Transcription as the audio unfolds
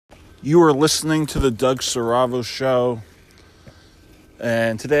You are listening to the Doug Saravo Show,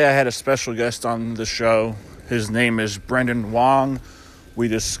 and today I had a special guest on the show. His name is Brendan Wong. We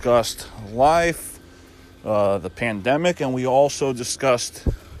discussed life, the pandemic, and we also discussed,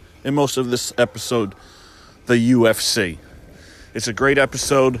 in most of this episode, the UFC. It's a great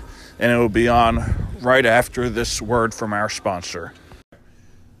episode, and it will be on right after this word from our sponsor.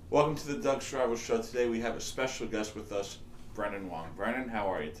 Welcome to the Doug Saravo Show. Today we have a special guest with us, Brendan Wong. Brendan,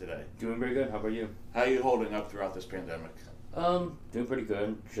 how are you today? Doing very good. How about you? How are you holding up throughout this pandemic? Doing pretty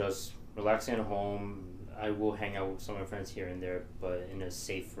good. Just relaxing at home. I will hang out with some of my friends here and there, but in a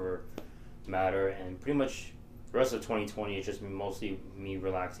safer matter. And pretty much the rest of 2020 is just mostly me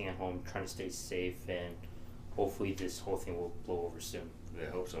relaxing at home, trying to stay safe, and hopefully this whole thing will blow over soon. Yeah,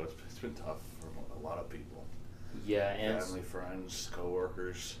 I hope so. It's been tough for a lot of people. Yeah, and family, friends,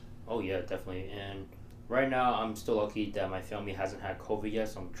 co-workers. Oh yeah, definitely. And right now, I'm still lucky that my family hasn't had COVID yet,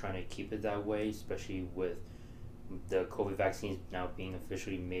 so I'm trying to keep it that way, especially with the COVID vaccines now being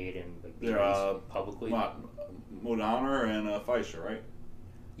officially made and being released publicly. Moderna and Pfizer, right?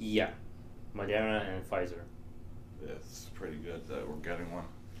 Yeah, Moderna and Pfizer. Yeah, it's pretty good that we're getting one.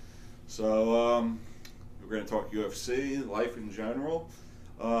 So, we're going to talk UFC, life in general.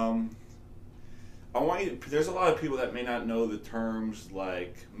 There's a lot of people that may not know the terms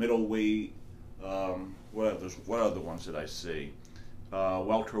like middleweight. What other ones did I see?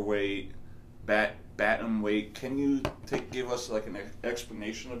 Welterweight, bantamweight. Can you give us like an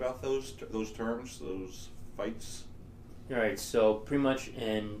explanation about those terms, those fights? All right. So pretty much,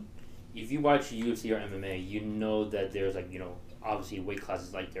 if you watch UFC or MMA, you know that there's obviously weight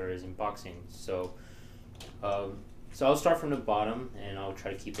classes like there is in boxing. So I'll start from the bottom and I'll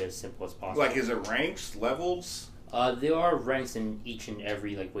try to keep it as simple as possible. Like, is it ranks, levels? There are ranks in each and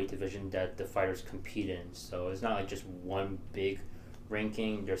every weight division that the fighters compete in. So it's not like just one big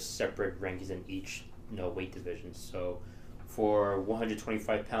ranking. There's separate rankings in each weight division. So for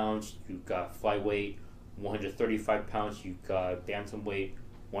 125 pounds, you've got flyweight. 135 pounds, you've got bantamweight.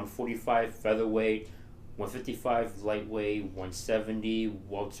 145 featherweight. 155 lightweight. 170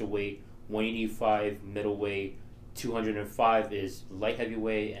 welterweight. 185 middleweight. 205 is light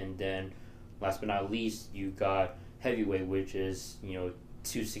heavyweight, and then last but not least, you got heavyweight, which is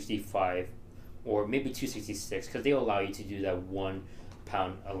 265 or maybe 266, because they allow you to do that 1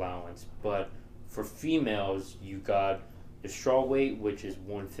 pound allowance. But for females, you got the strawweight, which is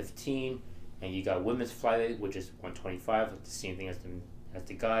 115, and you got women's flyweight, which is 125, like the same thing as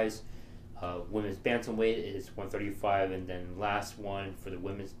the guys. Women's bantamweight is 135, and then last one for the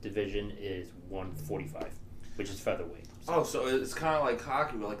women's division is 145. Which is featherweight. So it's kind of like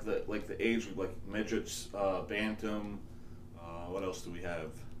hockey, but like the age group, like midgets, bantam. What else do we have?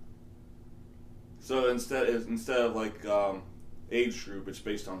 So instead of age group, it's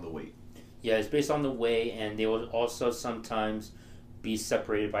based on the weight. Yeah, it's based on the weight, and they will also sometimes be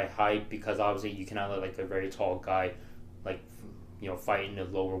separated by height, because obviously you cannot let a very tall guy fight in the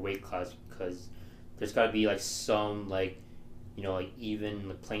lower weight class, because there's got to be some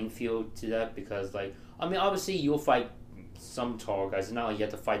even playing field to that, because obviously you'll fight some tall guys. It's not like you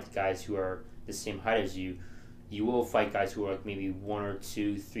have to fight the guys who are the same height as you. You will fight guys who are maybe 1 or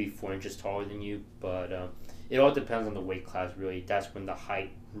 2, 3, 4 inches taller than you, but it all depends on the weight class, really. That's when the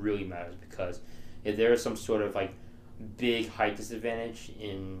height really matters, because if there is some sort of big height disadvantage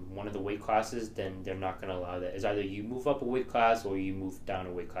in one of the weight classes, then they're not going to allow that. It's either you move up a weight class or you move down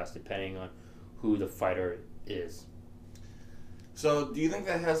a weight class, depending on who the fighter is. So, do you think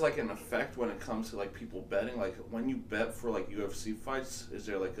that has an effect when it comes to people betting? When you bet for UFC fights, is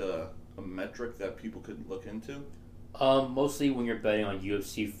there a metric that people could look into? Mostly when you're betting on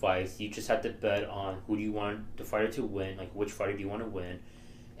UFC fights, you just have to bet on who do you want the fighter to win, which fighter do you want to win,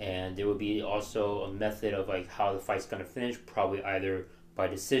 and there will be also a method of how the fight's gonna finish, probably either by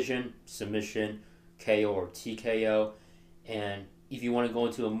decision, submission, KO, or TKO. And if you want to go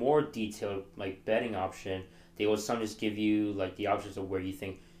into a more detailed betting option, they will sometimes give you the options of where you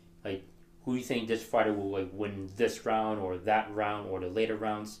think who you think this fighter will win this round or that round or the later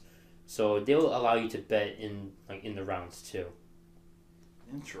rounds. So they'll allow you to bet in the rounds too.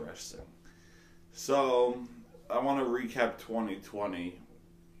 Interesting. So I want to recap 2020.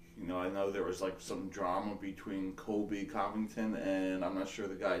 I know there was some drama between Colby Covington and I'm not sure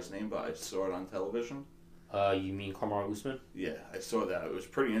the guy's name, but I saw it on television. You mean Kamaru Usman? Yeah, I saw that. It was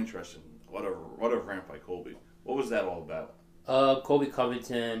pretty interesting. What a rant by Colby. What was that all about? Colby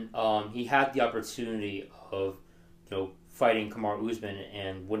Covington, he had the opportunity of, fighting Kamaru Usman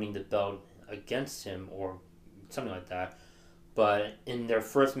and winning the belt against him or something like that. But in their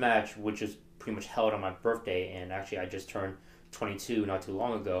first match, which is pretty much held on my birthday, and actually I just turned 22 not too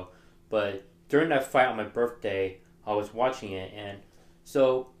long ago, But during that fight on my birthday, I was watching it, and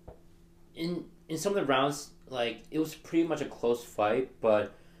so in some of the rounds, like it was pretty much a close fight,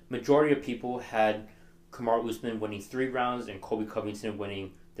 but majority of people had Kamaru Usman winning 3 rounds and Colby Covington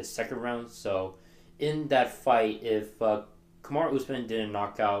winning the second round. So in that fight, if Kamaru Usman didn't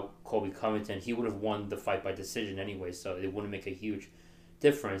knock out Colby Covington, he would have won the fight by decision anyway. So it wouldn't make a huge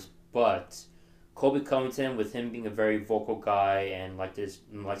difference. But Colby Covington, with him being a very vocal guy and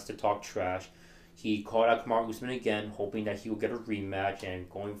likes to talk trash, he called out Kamaru Usman again, hoping that he will get a rematch and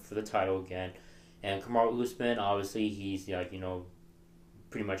going for the title again. And Kamaru Usman, obviously, he's like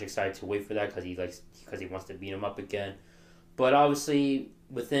pretty much excited to wait for that because he wants to beat him up again. But obviously,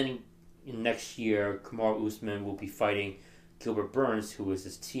 within next year, Kamaru Usman will be fighting Gilbert Burns, who is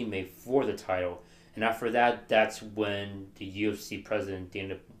his teammate for the title. And after that, that's when the UFC president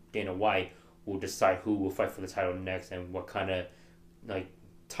Dana White will decide who will fight for the title next and what kind of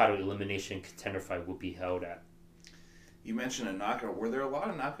title elimination contender fight will be held at. You mentioned a knockout. Were there a lot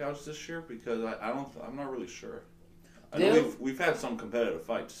of knockouts this year? Because I'm not really sure. I know we've had some competitive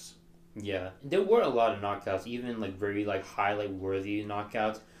fights. Yeah, there were a lot of knockouts, even very highlight worthy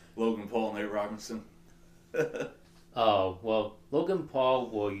knockouts. Logan Paul and Nate Robinson. Oh well, Logan Paul.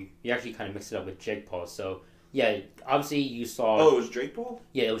 Well, you actually kind of mixed it up with Jake Paul. So yeah, obviously you saw. Oh, it was Jake Paul?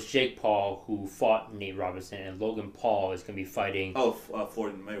 Yeah, it was Jake Paul who fought Nate Robinson, and Logan Paul is going to be fighting.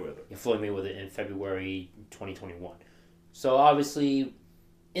 Floyd Mayweather. Floyd Mayweather in February 2021. So obviously,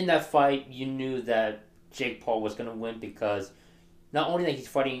 in that fight, you knew that Jake Paul was going to win because not only that he's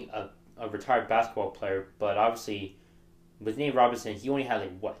fighting a retired basketball player, but obviously with Nate Robinson, he only had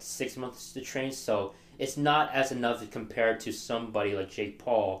 6 months to train, so it's not as enough compared to somebody like Jake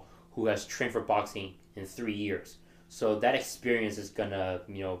Paul who has trained for boxing in 3 years. So that experience is gonna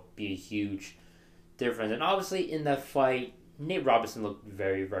be a huge difference. And obviously in that fight, Nate Robinson looked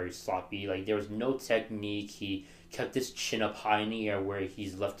very, very sloppy. There was no technique. He kept his chin up high in the air where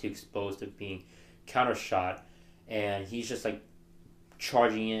he's left too exposed to being countershot, and he's just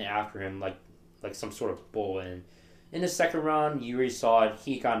charging in after him like some sort of bull. And in the second round, you already saw it.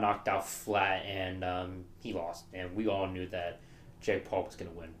 He got knocked out flat, and he lost. And we all knew that Jake Paul was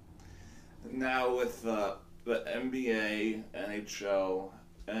going to win. Now with the NBA, NHL,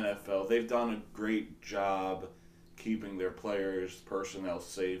 NFL, they've done a great job keeping their players, personnel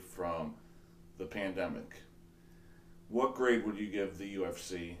safe from the pandemic. What grade would you give the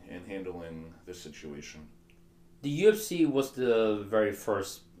UFC in handling this situation? The UFC was the very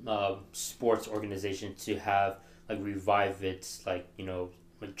first sports organization to have revive its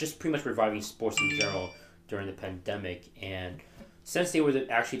just pretty much reviving sports in general during the pandemic. And since they were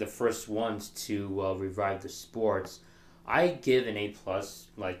actually the first ones to revive the sports, I give an A+,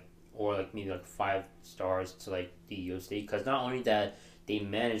 or maybe 5 stars to the UFC, because not only that they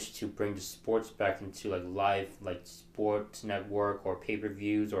managed to bring the sports back into live sports network or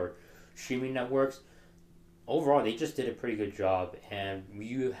pay-per-views or streaming networks. Overall, they just did a pretty good job, and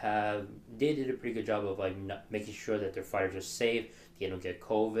they did a pretty good job of making sure that their fighters are safe, they don't get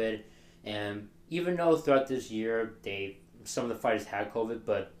COVID. And even though throughout this year some of the fighters had COVID,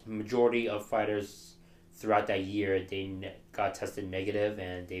 but the majority of fighters throughout that year they got tested negative,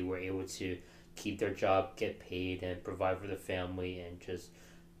 and they were able to keep their job, get paid, and provide for their family, and just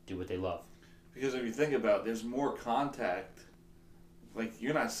do what they love. Because if you think about it, there's more contact.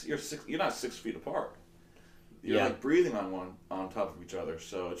 You're not 6 feet apart. You're breathing on top of each other.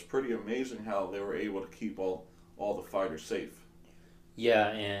 So it's pretty amazing how they were able to keep all the fighters safe. Yeah,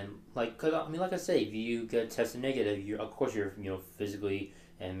 and cause like I say, if you get tested negative, you're physically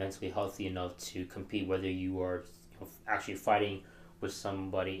and mentally healthy enough to compete. Whether you are actually fighting with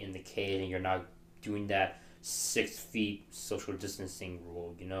somebody in the cage and you're not doing that 6 feet social distancing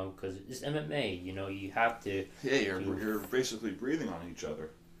rule, because it's MMA. You have to. Yeah, you're basically breathing on each other.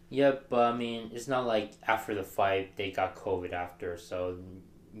 Yeah, but it's not like after the fight they got COVID after, so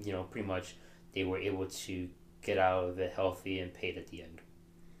pretty much they were able to get out of it healthy and paid at the end.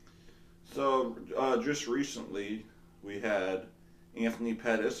 So just recently we had Anthony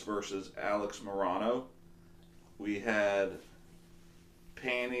Pettis versus Alex Morano. We had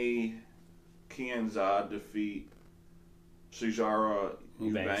Pannie Kianzad defeat Cesaro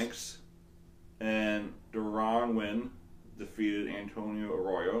Eubanks, and Deron Wynn defeated Antonio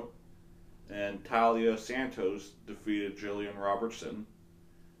Arroyo, and Talia Santos defeated Jillian Robertson,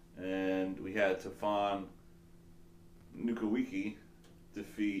 and we had Tafon Nukawiki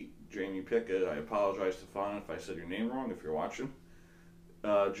defeat Jamie Pickett. I apologize, Tafon, if I said your name wrong, if you're watching.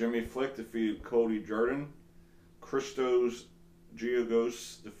 Jimmy Flick defeated Cody Jordan. Christos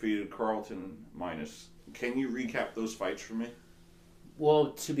Giagos defeated Carlton Minus. Can you recap those fights for me?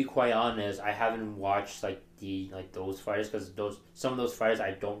 Well, to be quite honest, I haven't watched like the like those fighters because those some of those fighters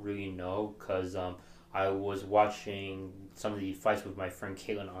I don't really know because I was watching some of the fights with my friend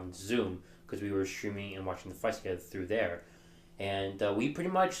Caitlin on Zoom because we were streaming and watching the fights together through there, and we pretty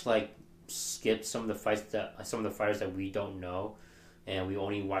much like skipped some of the fighters that we don't know, and we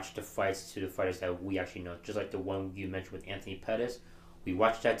only watched the fights to the fighters that we actually know. Just like the one you mentioned with Anthony Pettis, we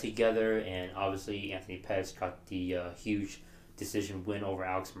watched that together, and obviously Anthony Pettis got the huge decision win over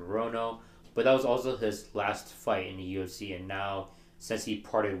Alex Morono. But that was also his last fight in the UFC, and now since he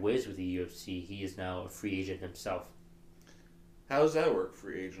parted ways with the UFC, he is now a free agent himself. How does that work?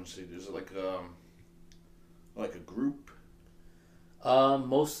 Free agency? Is it like a group?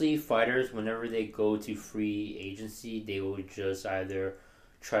 Mostly fighters, whenever they go to free agency, they will just either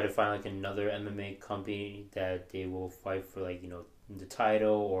try to find like another MMA company that they will fight for, like, the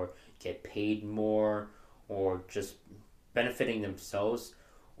title, or get paid more, or just benefiting themselves,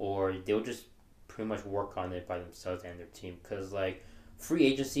 or they'll just pretty much work on it by themselves and their team. Because, like, free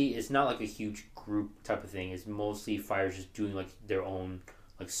agency is not like a huge group type of thing. It's mostly fighters just doing like their own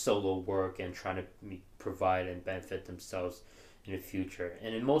like solo work and trying to provide and benefit themselves in the future.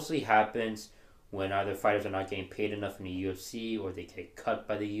 And it mostly happens when either fighters are not getting paid enough in the UFC, or they get cut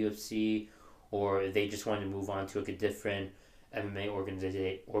by the UFC, or they just want to move on to like a different MMA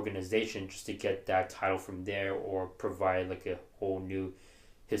organization just to get that title from there, or provide like a whole new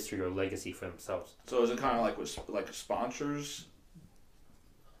history or legacy for themselves. So is it kind of like with like sponsors?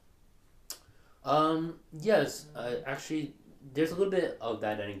 Yes, actually, there's a little bit of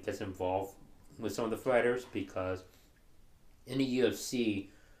that that gets involved with some of the fighters, because in the UFC,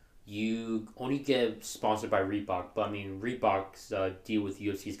 you only get sponsored by Reebok, but I mean, Reebok's deal with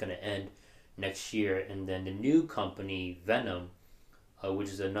UFC is going to end next year, and then the new company, Venom, which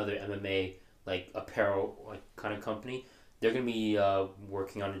is another MMA like apparel like kind of company, they're going to be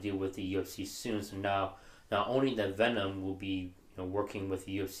working on a deal with the UFC soon. So now, not only that Venom will be working with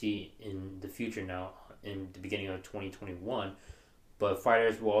the UFC in the future now, in the beginning of 2021, but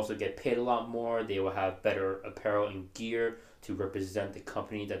fighters will also get paid a lot more. They will have better apparel and gear to represent the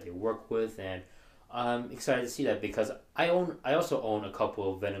company that they work with, and I'm excited to see that because I also own a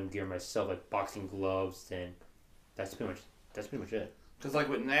couple of Venom gear myself, like boxing gloves, and that's pretty much it. Because like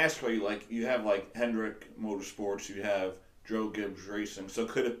with NASCAR, you have like Hendrick Motorsports, you have Joe Gibbs Racing. So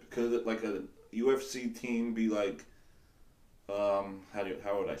could it like a UFC team be like, how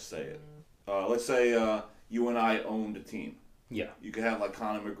would I say it? Let's say you and I owned a team. Yeah. You could have like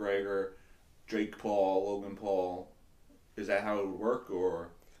Conor McGregor, Jake Paul, Logan Paul. Is that how it would work,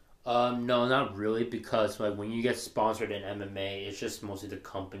 or? No, not really, because like when you get sponsored in MMA, it's just mostly the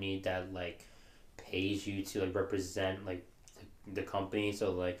company that like pays you to like represent like the company.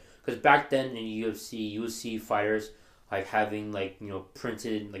 So like, because back then in the UFC, you would see fighters like having like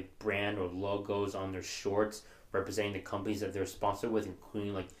printed like brand or logos on their shorts representing the companies that they're sponsored with,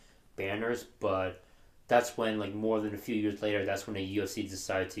 including like banners. But that's when, like, more than a few years later, that's when the UFC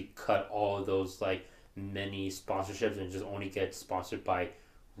decided to cut all of those like many sponsorships and just only get sponsored by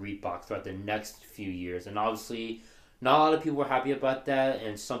Reebok throughout the next few years. And obviously, not a lot of people were happy about that,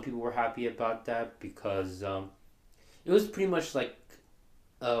 and some people were happy about that because it was pretty much like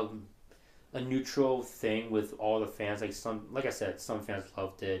um, a neutral thing with all the fans. Like I said, some fans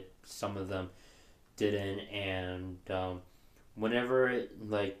loved it, some of them didn't, and whenever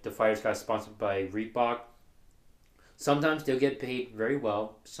like the fighters got sponsored by Reebok, sometimes they'll get paid very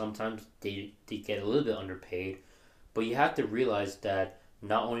well. Sometimes they get a little bit underpaid, but you have to realize that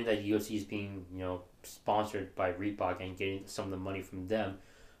not only that UFC is being sponsored by Reebok and getting some of the money from them,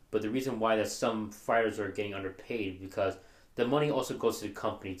 but the reason why that some fighters are getting underpaid because the money also goes to the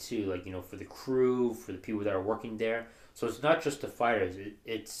company too, like for the crew, for the people that are working there. So it's not just the fighters;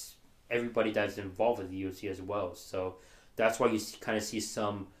 it's everybody that's involved with the UFC as well. So that's why you kind of see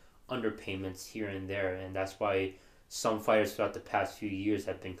some underpayments here and there, and that's why some fighters throughout the past few years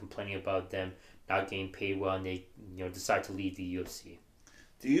have been complaining about them not getting paid well, and they decide to leave the UFC.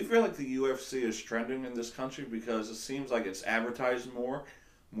 Do you feel like the UFC is trending in this country because it seems like it's advertised more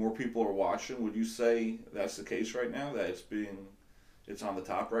people are watching? Would you say that's the case right now? That it's on the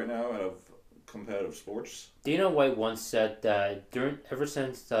top right now out of competitive sports? Dana White once said that ever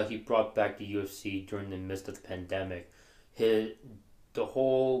since he brought back the UFC during the midst of the pandemic, the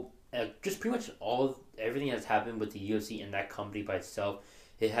whole just pretty much everything that's happened with the UFC and that company by itself,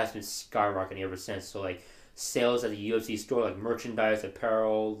 it has been skyrocketing ever since. So like sales at the UFC store, like merchandise,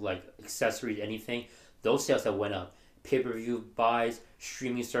 apparel, like accessories, anything, those sales have went up. Pay-per-view buys,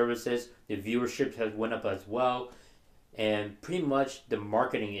 streaming services, the viewership has went up as well, and pretty much the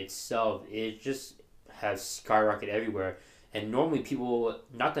marketing itself, it just has skyrocketed everywhere. And normally people,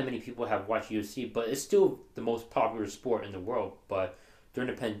 not that many people have watched UFC, but it's still the most popular sport in the world. But during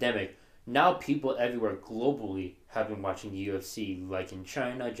the pandemic, now people everywhere globally have been watching the UFC, like in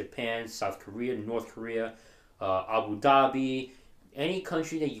China, Japan, South Korea, North Korea, Abu Dhabi, any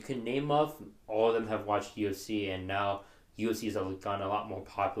country that you can name of, all of them have watched UFC, and now UFC has gotten a lot more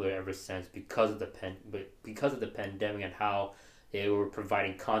popular ever since because of the pandemic and how they were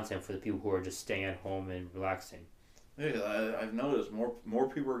providing content for the people who are just staying at home and relaxing. Yeah, I've noticed more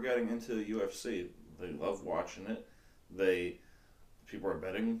people are getting into the UFC. They love watching it. People are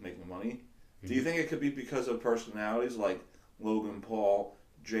betting, making money. Mm-hmm. Do you think it could be because of personalities like Logan Paul,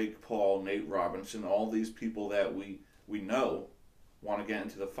 Jake Paul, Nate Robinson, all these people that we know want to get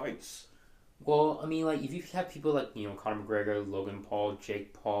into the fights? Well, I mean, like if you have people like Conor McGregor, Logan Paul,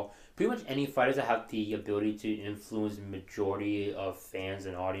 Jake Paul, pretty much any fighters that have the ability to influence the majority of fans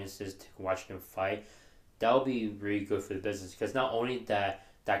and audiences to watch them fight, that would be really good for the business because not only that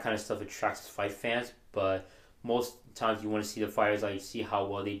kind of stuff attracts fight fans, but most times you want to see the fighters like see how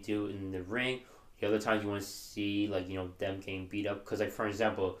well they do in the ring. The other times you want to see like them getting beat up because like for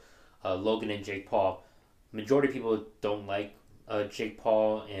example, Logan and Jake Paul, majority of people don't like Jake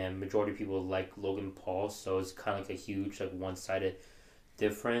Paul and majority of people like Logan Paul, so it's kind of like a huge like one-sided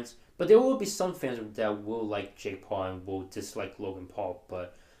difference. But there will be some fans that will like Jake Paul and will dislike Logan Paul.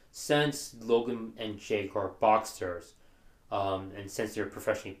 But since Logan and Jake are boxers, and since they're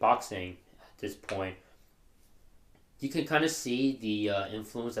professionally boxing at this point, you can kind of see the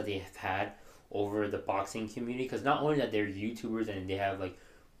influence that they have had over the boxing community. Because not only that they're YouTubers and they have like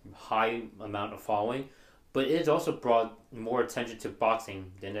high amount of following, but it has also brought more attention to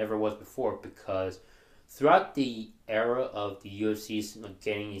boxing than ever was before. Because throughout the era of the UFC's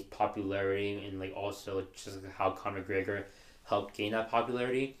getting its popularity and like also just like how Conor McGregor helped gain that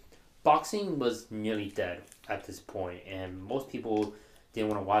popularity, boxing was nearly dead at this point, and most people didn't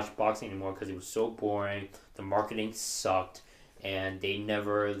want to watch boxing anymore because it was so boring. The marketing sucked, and they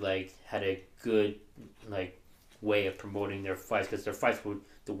never like had a good like way of promoting their fights because their fights would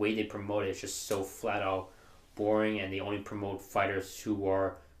the way they promote it is just so flat out boring, and they only promote fighters who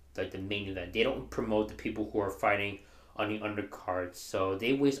are like the main event. They don't promote the people who are fighting on the undercards, so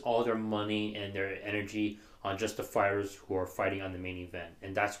they waste all their money and their energy on just the fighters who are fighting on the main event,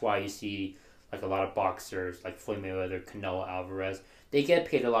 and that's why you see like a lot of boxers like Floyd Mayweather, Canelo Alvarez, they get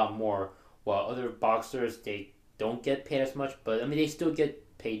paid a lot more, while other boxers they don't get paid as much. But I mean, they still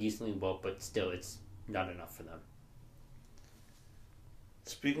get paid decently well, but still, it's not enough for them.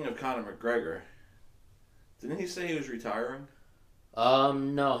 Speaking of Conor McGregor, didn't he say he was retiring?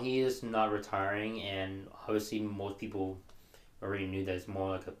 No, he is not retiring, and obviously most people already knew that it's more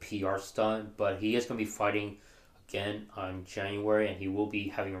like a PR stunt. But he is going to be fighting again on January, and he will be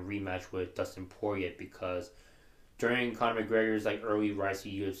having a rematch with Dustin Poirier because during Conor McGregor's like early rise to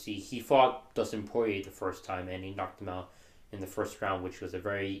UFC, he fought Dustin Poirier the first time and he knocked him out in the first round, which was a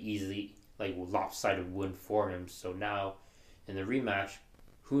very easily like lopsided win for him. So now in the rematch,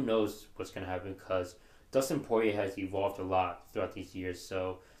 who knows what's going to happen because Dustin Poirier has evolved a lot throughout these years.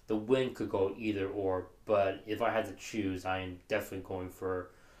 So the win could go either or. But if I had to choose, I am definitely going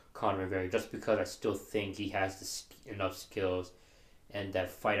for Conor McGregor just because I still think he has enough skills and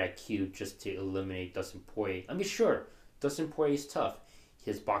that fight IQ just to eliminate Dustin Poirier. I mean, sure, Dustin Poirier is tough.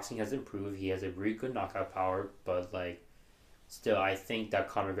 His boxing has improved. He has a really good knockout power, but like, still, I think that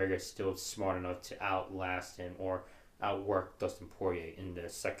Conor McGregor is still smart enough to outlast him or outwork Dustin Poirier in the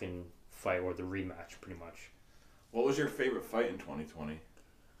second fight or the rematch, pretty much. What was your favorite fight in 2020?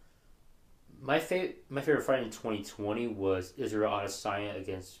 My favorite fight in 2020 was Israel Adesanya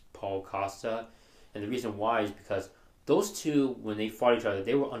against Paul Costa, and the reason why is because those two, when they fought each other,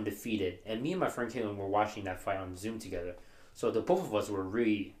 they were undefeated. And me and my friend Caitlin were watching that fight on Zoom together. So the both of us were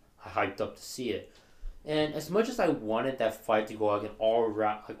really hyped up to see it. And as much as I wanted that fight to go like an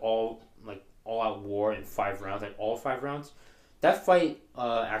all out war in 5 rounds, like all 5 rounds, that fight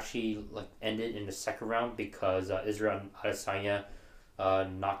actually like ended in the second round because Israel Adesanya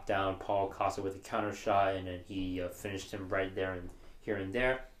knocked down Paul Costa with a counter shot, and then he finished him right there and here and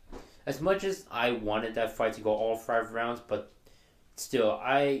there. As much as I wanted that fight to go all 5 rounds, but still,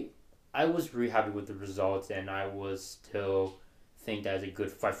 I was really happy with the results, and I was still think that is a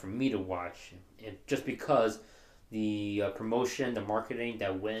good fight for me to watch. And just because the promotion, the marketing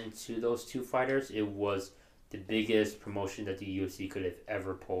that went into those two fighters, it was the biggest promotion that the UFC could have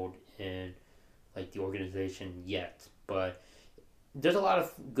ever pulled in like the organization yet. But there's a lot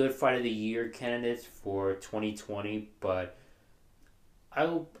of good fight of the year candidates for 2020, but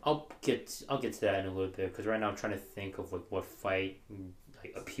I'll get to that in a little bit because right now I'm trying to think of like what fight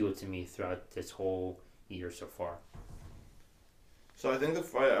like appealed to me throughout this whole year so far. So I think the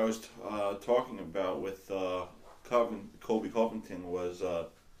fight I was talking about with Colby Covington was I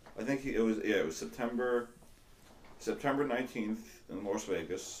think it was September 19th in Las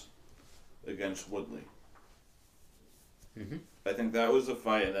Vegas against Woodley. Mm-hmm. I think that was the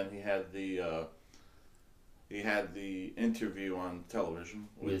fight, and then he had the interview on television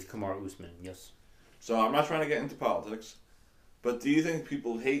With Kamaru Usman, yes. So I'm not trying to get into politics, but do you think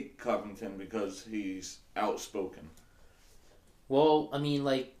people hate Covington because he's outspoken? Well, I mean,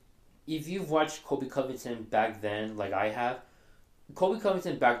 like, if you've watched Colby Covington back then, like I have, Colby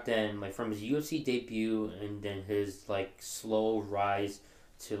Covington back then, like from his UFC debut and then his like slow rise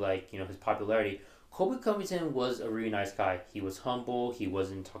to like his popularity. Colby Covington was a really nice guy. He was humble. He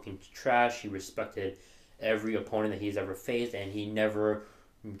wasn't talking trash. He respected every opponent that he's ever faced, and he never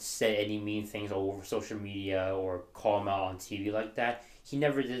said any mean things over social media or call him out on TV like that. He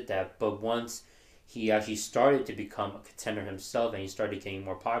never did that. But once he actually started to become a contender himself and he started getting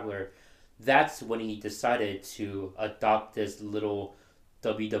more popular, that's when he decided to adopt this little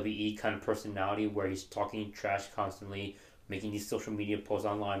WWE kind of personality where he's talking trash constantly, making these social media posts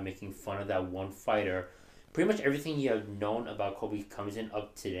online, making fun of that one fighter. Pretty much everything you have known about Colby Covington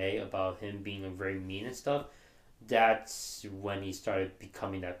up today, about him being very mean and stuff, that's when he started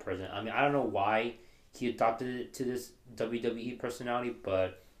becoming that person. I mean, I don't know why he adopted it to this WWE personality,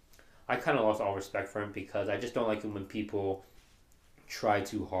 but I kind of lost all respect for him because I just don't like it when people try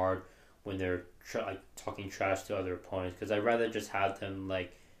too hard when they're like talking trash to other opponents. Because I'd rather just have them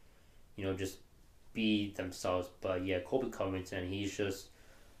like, just be themselves. But yeah, Colby Covington, he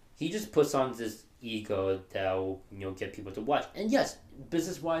just puts on this ego that will get people to watch. And yes,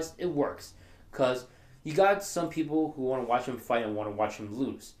 business wise, it works because you got some people who want to watch him fight and want to watch him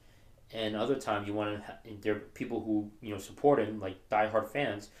lose, and other times you want to. There are people who support him, like diehard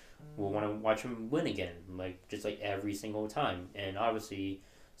fans, will want to watch him win again, like just like every single time. And obviously,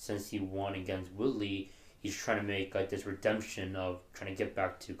 since he won against Woodley, he's trying to make like this redemption of trying to get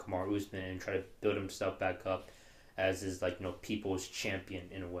back to Kamaru Usman and try to build himself back up as his people's champion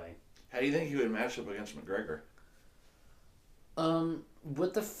in a way. How do you think he would match up against McGregor?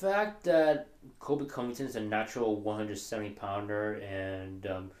 With the fact that Colby Covington is a natural 170 pounder, and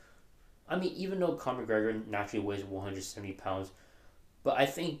I mean, even though Conor McGregor naturally weighs 170 pounds, but I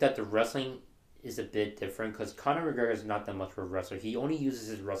think that the wrestling is a bit different because Conor McGregor is not that much of a wrestler. He only uses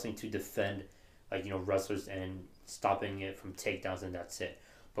his wrestling to defend, wrestlers and stopping it from takedowns, and that's it.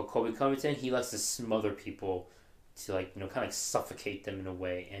 But Colby Covington, he likes to smother people to kind of like suffocate them in a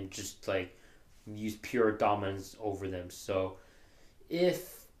way and just like use pure dominance over them. So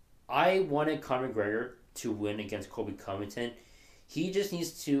if I wanted Conor McGregor to win against Colby Covington, he just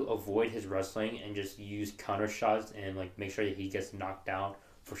needs to avoid his wrestling and just use counter shots and like make sure that he gets knocked down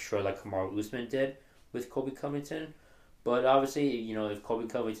for sure, like Kamaru Usman did with Colby Covington. But obviously, if Colby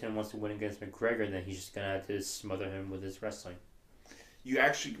Covington wants to win against McGregor, then he's just gonna have to smother him with his wrestling. You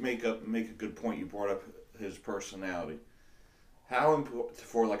actually make a good point. You brought up his personality. How important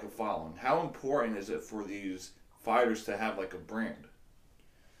for like a following? How important is it for these fighters to have like a brand?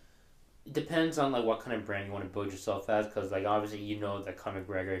 It depends on like what kind of brand you want to build yourself as, because like obviously that Conor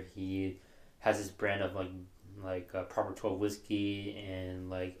McGregor, he has his brand of Proper 12 whiskey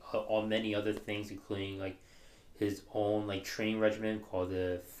and like all many other things, including like his own like training regimen called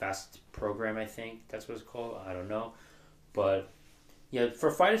the Fast Program. I think that's what it's called. I don't know, but yeah,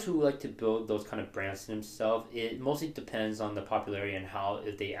 for fighters who like to build those kind of brands to themselves, it mostly depends on the popularity and how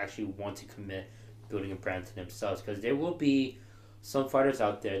if they actually want to commit building a brand to themselves. Because there will be some fighters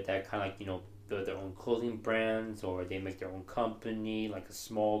out there that kind of build their own clothing brands, or they make their own company, like a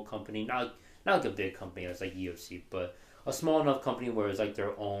small company, not like a big company that's like UFC, but a small enough company where it's like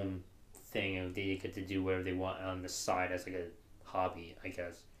their own thing and they get to do whatever they want on the side as like a hobby. I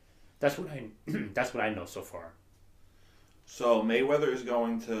guess that's what I that's what I know so far. So Mayweather is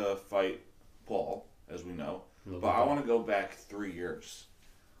going to fight Paul, as we know, but I want to go back 3 years.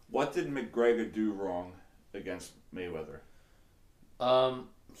 What did McGregor do wrong against Mayweather?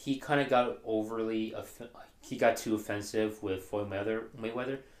 He kind of got he got too offensive with Floyd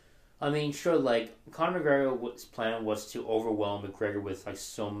Mayweather. I mean, sure, like Conor McGregor's plan was to overwhelm McGregor with like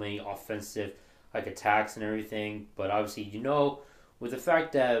so many offensive like attacks and everything, but obviously with the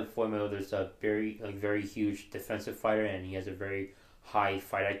fact that Floyd Mayweather's a very huge defensive fighter and he has a very high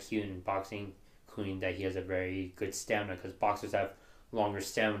fight IQ in boxing, including that he has a very good stamina because boxers have longer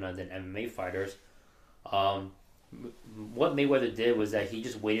stamina than MMA fighters. What Mayweather did was that he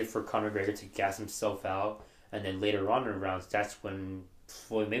just waited for Conor McGregor to gas himself out, and then later on in the rounds, that's when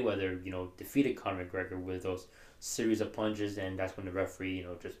Floyd Mayweather, defeated Conor McGregor with those series of punches, and that's when the referee,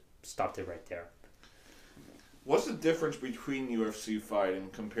 just stopped it right there. What's the difference between UFC fighting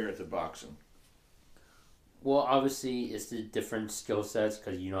compared to boxing? Well, obviously, it's the different skill sets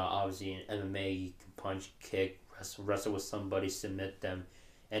because obviously in MMA you can punch, kick, wrestle with somebody, submit them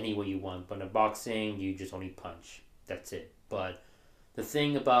any way you want. But in boxing, you just only punch. That's it. But the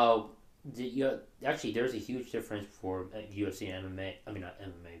thing about actually, there's a huge difference for UFC and MMA. I mean, not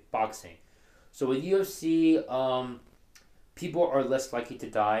MMA, boxing. So with UFC, people are less likely to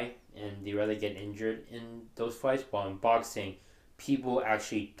die and they rather get injured in those fights. While in boxing, people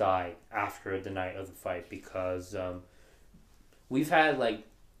actually die after the night of the fight because we've had like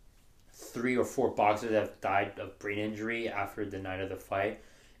 3 or 4 boxers that have died of brain injury after the night of the fight,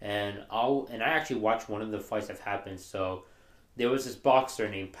 and I actually watched one of the fights that happened. So there was this boxer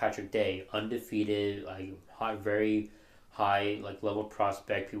named Patrick Day, undefeated, like very high like level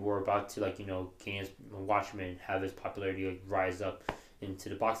prospect. People were about to gain his watch him and have his popularity rise up into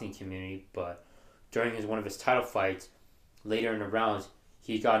the boxing community. But during one of his title fights, later in the rounds,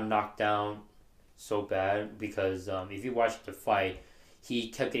 he got knocked down so bad because if you watch the fight, he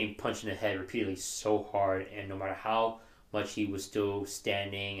kept getting punched in the head repeatedly so hard, and no matter how much he was still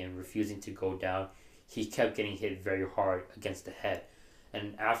standing and refusing to go down, he kept getting hit very hard against the head.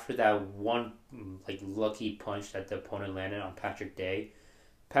 And after that one like lucky punch that the opponent landed on Patrick Day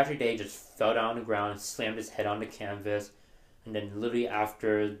just fell down on the ground, slammed his head on the canvas, and then literally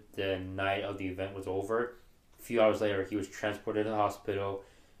after the night of the event was over, a few hours later he was transported to the hospital,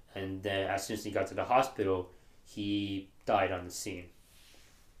 and then as soon as he got to the hospital, he died on the scene.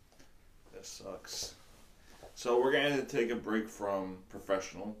 That sucks. So we're going to take a break from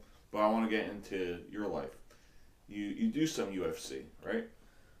professional, but I want to get into your life. You do some UFC, right?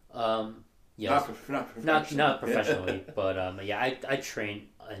 Yes. Not professionally, Yeah. but yeah, I train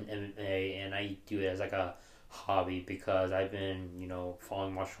in MMA and I do it as like a hobby because I've been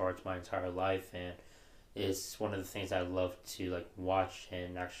following martial arts my entire life, and it's one of the things I love to like watch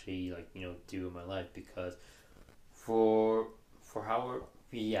and actually do in my life because for how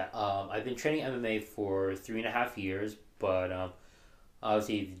yeah I've been training MMA for 3.5 years, but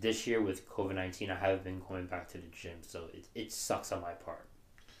obviously this year with COVID-19 I haven't been going back to the gym, so it sucks on my part.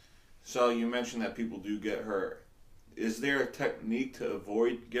 So you mentioned that people do get hurt. Is there a technique to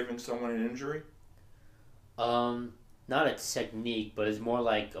avoid giving someone an injury? Not a technique, but it's more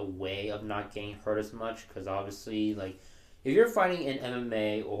like a way of not getting hurt as much. Because obviously, like, if you're fighting in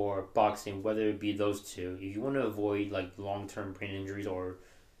MMA or boxing, whether it be those two, if you want to avoid like long term brain injuries or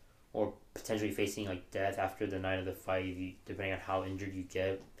potentially facing like death after the night of the fight, depending on how injured you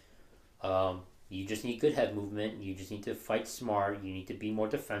get, you just need good head movement. You just need to fight smart. You need to be more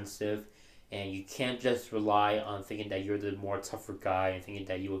defensive. And you can't just rely on thinking that you're the more tougher guy and thinking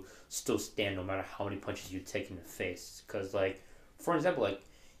that you will still stand no matter how many punches you take in the face. Because, like, for example, like,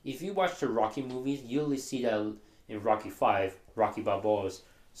 if you watch the Rocky movies, you only see that in Rocky 5, Rocky Balboa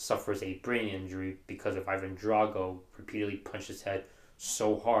suffers a brain injury because of Ivan Drago repeatedly punched his head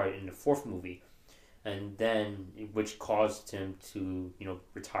so hard in the fourth movie. And then, which caused him to,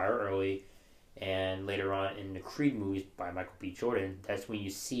 retire early. And later on in the Creed movies by Michael B. Jordan, that's when you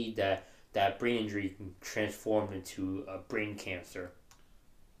see that brain injury can transform into a brain cancer.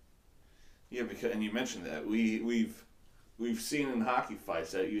 Yeah, because and you mentioned that we've seen in hockey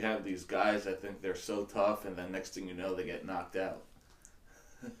fights that you have these guys that think they're so tough, and then next thing you know, they get knocked out.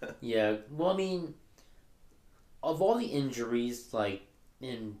 Yeah, well, I mean, of all the injuries, like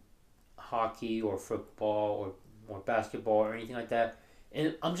in hockey or football or basketball or anything like that,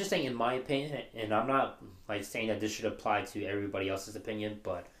 and I'm just saying in my opinion, and I'm not like saying that this should apply to everybody else's opinion,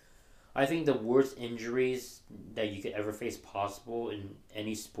 but I think the worst injuries that you could ever face possible in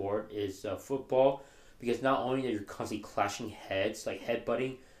any sport is football, because not only are you constantly clashing heads, like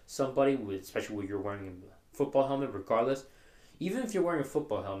headbutting somebody, with especially when you're wearing a football helmet, regardless. Even if you're wearing a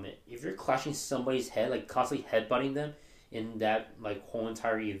football helmet, if you're clashing somebody's head, like constantly headbutting them in that like whole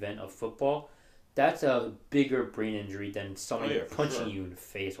entire event of football, that's a bigger brain injury than somebody punching you in the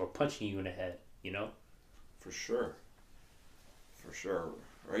face or punching you in the head. You know? For sure. For sure.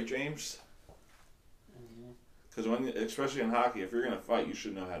 Right, James? Because especially in hockey, if you're going to fight, you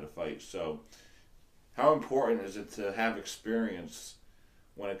should know how to fight. So, how important is it to have experience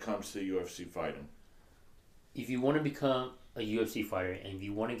when it comes to UFC fighting? If you want to become a UFC fighter and if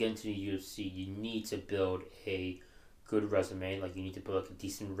you want to get into the UFC, you need to build a good resume. Like you need to build like a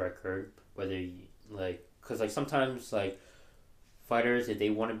decent record. Whether you because like sometimes like fighters, if they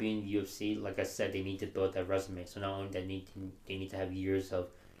want to be in the UFC, like I said, they need to build that resume. So not only they need to have years of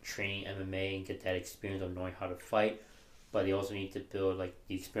training MMA and get that experience of knowing how to fight, but they also need to build like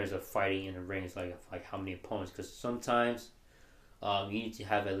the experience of fighting in the rings, like how many opponents. Because sometimes you need to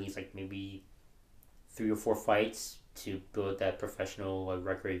have at least like maybe 3 or 4 fights to build that professional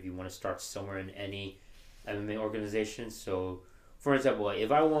record if you want to start somewhere in any MMA organization. So, for example,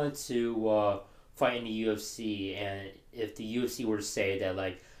 if I wanted to fight in the UFC, and if the UFC were to say that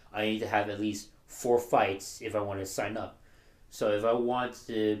I need to have at least 4 fights if I want to sign up. So if I want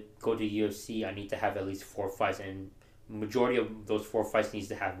to go to UFC, I need to have at least 4 fights, and majority of those 4 fights needs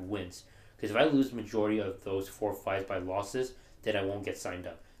to have wins. Because if I lose majority of those 4 fights by losses, then I won't get signed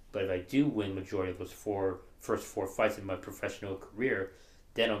up. But if I do win majority of those first 4 fights in my professional career,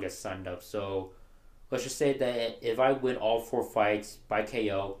 then I'll get signed up. So let's just say that if I win all 4 fights by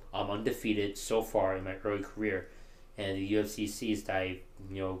KO, I'm undefeated so far in my early career, and the UFC sees that I,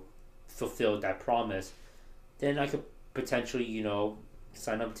 fulfilled that promise, then I could potentially,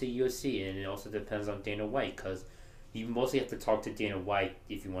 sign up to UFC. And it also depends on Dana White, because you mostly have to talk to Dana White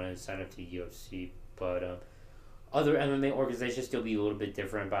if you want to sign up to UFC. But other MMA organizations still be a little bit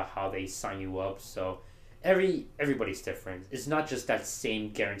different about how they sign you up. So everybody's different. It's not just that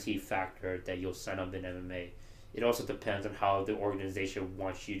same guarantee factor that you'll sign up in MMA. It also depends on how the organization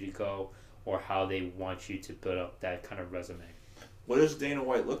wants you to go, or how they want you to build up that kind of resume. What does Dana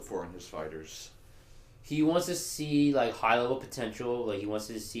White look for in his fighters? He wants to see high level potential. He wants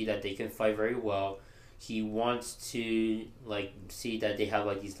to see that they can fight very well. He wants to see that they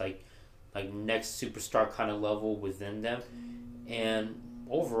have these next superstar kind of level within them. And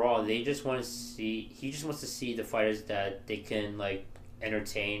overall, they just want to see. He just wants to see the fighters that they can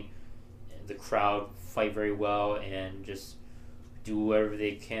entertain the crowd, fight very well, and just do whatever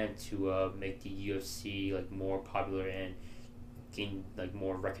they can to make the UFC more popular and gain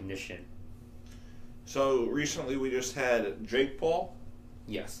more recognition. So recently we just had Jake Paul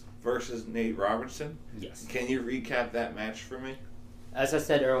Yes. versus Nate Robinson. Yes. Can you recap that match for me? As I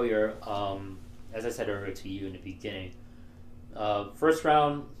said earlier to you in the beginning, first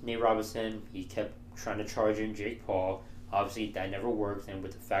round, Nate Robinson, he kept trying to charge in Jake Paul. Obviously, that never worked, and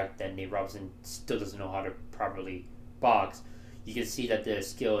with the fact that Nate Robinson still doesn't know how to properly box, you can see that the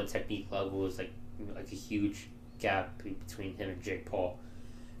skill and technique level is like a huge gap between him and Jake Paul.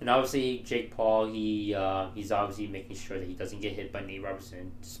 And obviously, Jake Paul, he's obviously making sure that he doesn't get hit by Nate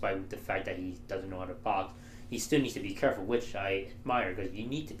Robinson, despite the fact that he doesn't know how to box. He still needs to be careful, which I admire, because you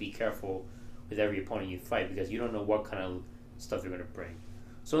need to be careful with every opponent you fight, because you don't know what kind of stuff they're going to bring.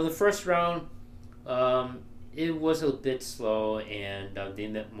 So in the first round, it was a bit slow, and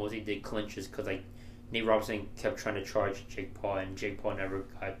they mostly did clinches because Nate Robinson kept trying to charge Jake Paul, and Jake Paul never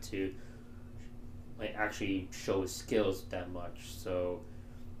got to actually show his skills that much. So,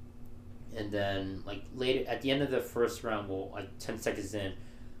 and then later at the end of the first round, 10 seconds in,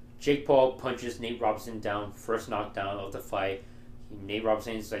 Jake Paul punches Nate Robinson down, first knockdown of the fight. Nate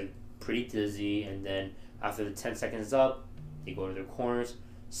Robinson is pretty dizzy, and then after the 10 seconds up, they go to their corners.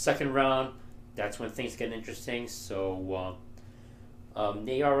 Second round, that's when things get interesting. So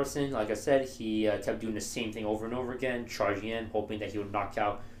Nate Robinson, like I said, he kept doing the same thing over and over again, charging in, hoping that he would knock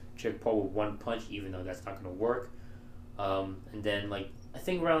out Jake Paul with one punch, even though that's not going to work. And then I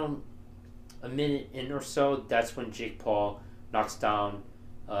think around a minute in or so, that's when Jake Paul knocks down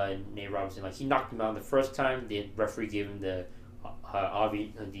Nate Robinson. He knocked him out the first time. The referee gave him the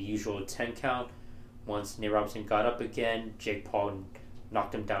usual 10 count. Once Nate Robinson got up again, Jake Paul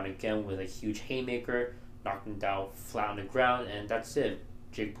knocked him down again with a huge haymaker, knocked him down flat on the ground, and that's it.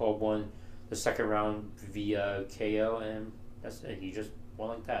 Jake Paul won the second round via KO, and that's it. He just won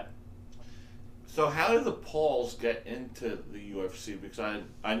like that. So how did the Pauls get into the UFC? Because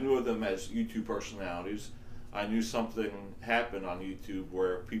I knew of them as YouTube personalities. I knew something happened on YouTube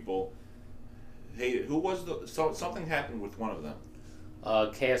where people hated. Something happened with one of them.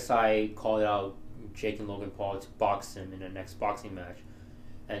 KSI called out Jake and Logan Paul to box him in the next boxing match.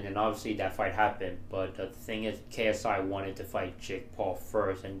 And then obviously that fight happened. But the thing is, KSI wanted to fight Jake Paul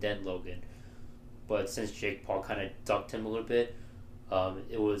first and then Logan. But since Jake Paul kind of ducked him a little bit,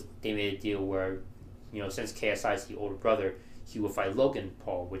 they made a deal where, since KSI is the older brother, he would fight Logan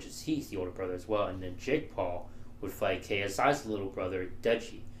Paul, which is he's the older brother as well. And then Jake Paul would fight KSI's little brother,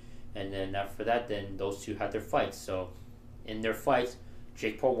 Deji. And then after that, then those two had their fights. So in their fights,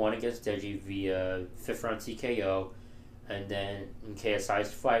 Jake Paul won against Deji via 5th round TKO. And then in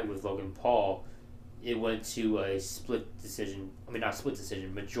KSI's fight with Logan Paul, it went to a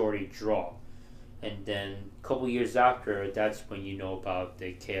majority draw. And then a couple years after, that's when you know about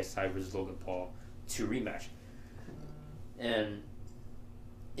the KSI versus Logan Paul 2 rematch. And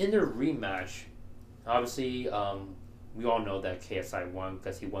in the rematch, obviously, we all know that KSI won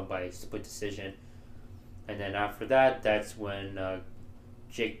because he won by a split decision. And then after that, that's when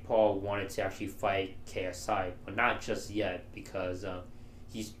Jake Paul wanted to actually fight KSI, but not just yet, because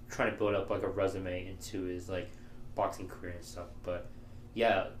he's trying to build up like a resume into his like boxing career and stuff. But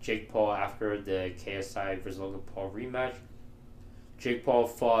yeah, Jake Paul after the KSI versus Logan Paul rematch, Jake Paul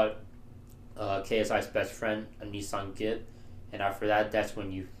fought KSI's best friend, a Nissan Gibb, and after that, that's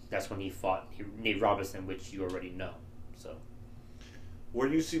when he fought Nate Robinson, which you already know. So, where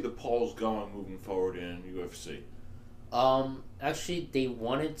do you see the Pauls going moving forward in UFC? Actually, they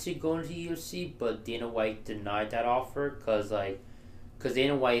wanted to go into UFC, but Dana White denied that offer because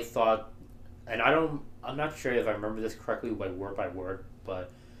Dana White thought, and I'm not sure if I remember this correctly, like word by word,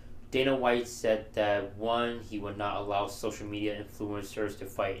 but Dana White said that one, he would not allow social media influencers to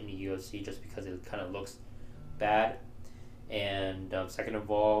fight in the UFC just because it kind of looks bad, and second of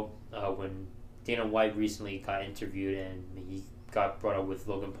all, when Dana White recently got interviewed and he got brought up with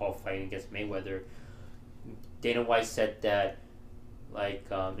Logan Paul fighting against Mayweather, Dana White said that, like,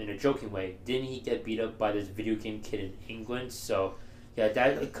 in a joking way, didn't he get beat up by this video game kid in England? So, yeah,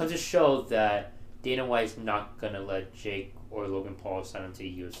 that it comes to show that Dana White's not going to let Jake or Logan Paul sign on to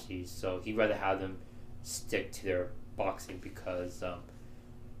the UFC. So he'd rather have them stick to their boxing because,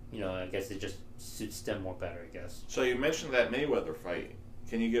 I guess it just suits them more better, I guess. So you mentioned that Mayweather fight.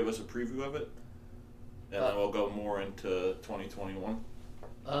 Can you give us a preview of it? And then we'll go more into 2021.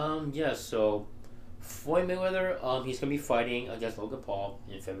 Yeah, so Floyd Mayweather, he's gonna be fighting against Logan Paul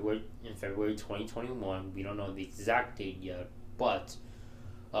in February 2021. We don't know the exact date yet, but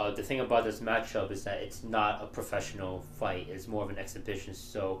the thing about this matchup is that it's not a professional fight. It's more of an exhibition.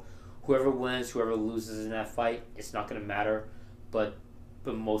 So whoever wins, whoever loses in that fight, it's not gonna matter. But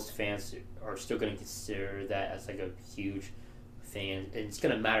most fans are still gonna consider that as like a huge thing, and it's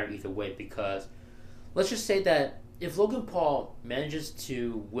gonna matter either way because let's just say that if Logan Paul manages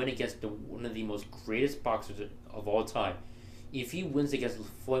to win against one of the most greatest boxers of all time, if he wins against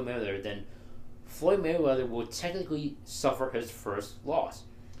Floyd Mayweather, then Floyd Mayweather will technically suffer his first loss.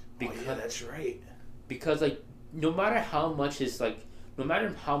 Yeah, that's right. Because no matter how much of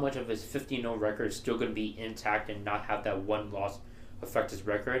his 15-0 record is still going to be intact and not have that one loss affect his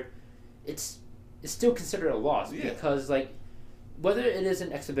record, it's still considered a loss. Yeah. Because whether it is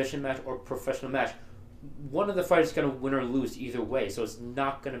an exhibition match or professional match, one of the fighters is going to win or lose either way, so it's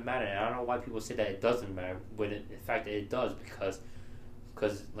not going to matter. And I don't know why people say that it doesn't matter, when in fact it does, because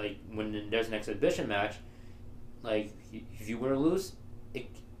when there's an exhibition match, if you win or lose, it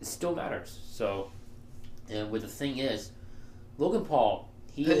still matters. So, and the thing is, Logan Paul,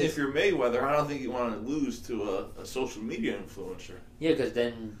 if you're Mayweather, I don't think you want to lose to a social media influencer. Yeah, because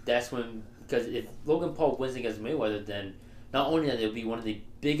if Logan Paul wins against Mayweather, then not only that it'll be one of the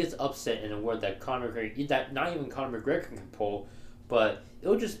biggest upset in the world that not even Conor McGregor can pull, but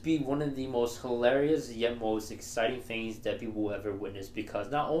it'll just be one of the most hilarious yet most exciting things that people will ever witness.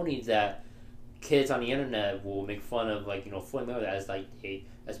 Because not only that, kids on the internet will make fun of Floyd Mayweather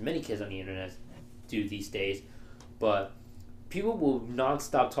as many kids on the internet do these days, but people will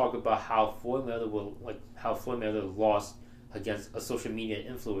nonstop talk about how Floyd Mayweather lost against a social media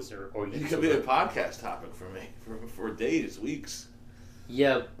influencer or YouTuber. It could be a podcast topic for me for days, weeks.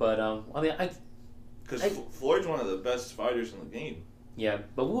 Yeah, but because Floyd's one of the best fighters in the game. Yeah,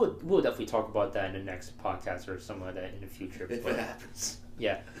 but we'll definitely talk about that in the next podcast or something like that in the future. If it happens.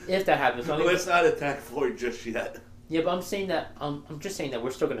 Yeah, if that happens. Let's not attack Floyd just yet. Yeah, but I'm saying that I'm just saying that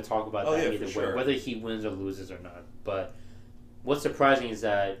we're still going to talk about that either way, sure. Whether he wins or loses or not. But what's surprising is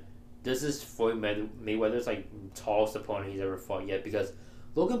that this is Floyd Mayweather's tallest opponent he's ever fought yet, because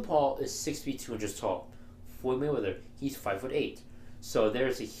Logan Paul is 6 feet 2 inches tall. Floyd Mayweather, he's 5'8". So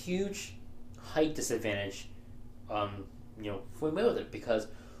there's a huge height disadvantage Floyd Mayweather, because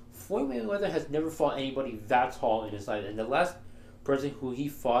Floyd Mayweather has never fought anybody that tall in his life. And the last person who he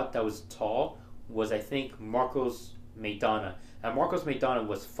fought that was tall was, I think, Marcos Maidana. And Marcos Maidana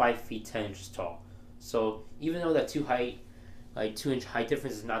was 5 feet 10 inches tall. So even though that 2-inch height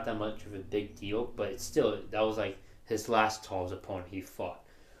difference is not that much of a big deal, but it's still, that was his last tallest opponent he fought.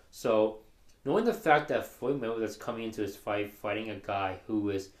 So knowing the fact that Floyd Mayweather is coming into his fight fighting a guy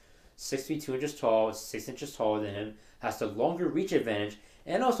who is 6 feet 2 inches tall, 6 inches taller than him, has the longer reach advantage,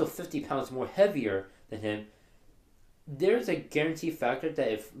 and also 50 pounds more heavier than him, there's a guaranteed factor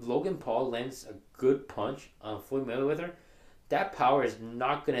that if Logan Paul lands a good punch on Floyd Mayweather, that power is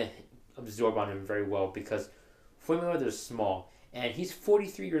not going to absorb on him very well, because Floyd Mayweather is small, and he's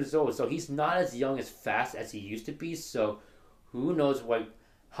 43 years old, so he's not as young as fast as he used to be. So who knows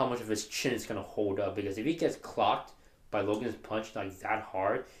how much of his chin is going to hold up, because if he gets clocked by Logan's punch that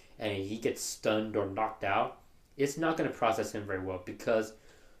hard and he gets stunned or knocked out, it's not going to process him very well, because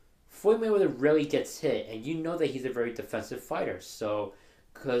Floyd Mayweather rarely gets hit, and you know that he's a very defensive fighter. So,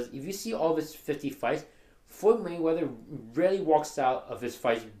 because if you see all of his 50 fights, Floyd Mayweather rarely walks out of his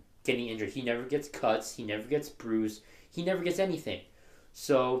fights getting injured. He never gets cuts. He never gets bruised. He never gets anything.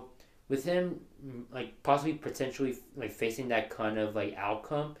 So with him, like possibly potentially like facing that kind of like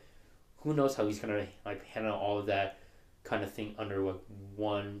outcome, who knows how he's gonna like handle all of that kind of thing under like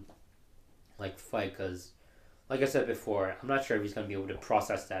one like fight? Because like I said before, I'm not sure if he's gonna be able to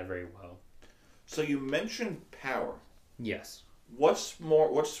process that very well. So you mentioned power. Yes. What's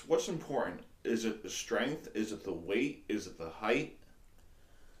more? What's important? Is it the strength? Is it the weight? Is it the height?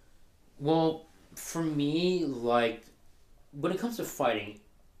 Well, for me, like when it comes to fighting,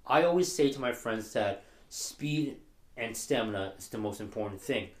 I always say to my friends that speed and stamina is the most important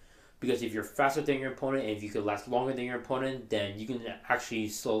thing. Because if you're faster than your opponent and if you can last longer than your opponent, then you can actually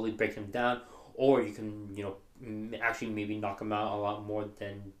slowly break them down, or you can, actually maybe knock them out a lot more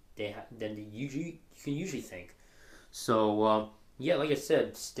than you can usually think. So yeah, like I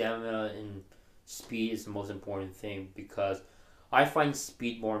said, stamina and speed is the most important thing because I find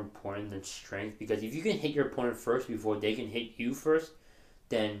speed more important than strength. Because if you can hit your opponent first before they can hit you first,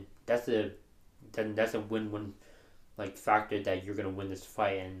 then that's a win-win like factor that you're gonna win this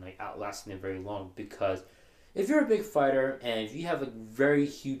fight and like outlasting it very long. Because if you're a big fighter and if you have a very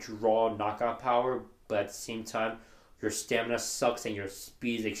huge raw knockout power, but at the same time your stamina sucks and your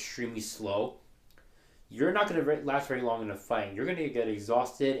speed is extremely slow, you're not gonna last very long in a fight. You're gonna get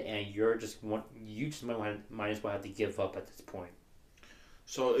exhausted, and you just might as well have to give up at this point.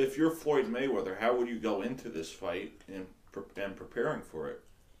 So if you're Floyd Mayweather, how would you go into this fight and preparing for it?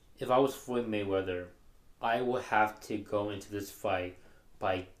 If I was Floyd Mayweather, I would have to go into this fight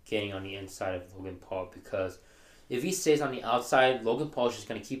by getting on the inside of Logan Paul, because if he stays on the outside, Logan Paul is just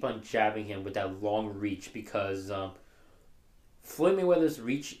going to keep on jabbing him with that long reach, because Floyd Mayweather's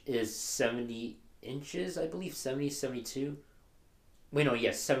reach is 70 inches, I believe, 70, 72. Wait, no,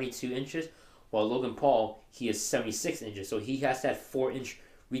 yes, 72 inches, while Logan Paul, he is 76 inches, so he has that 4-inch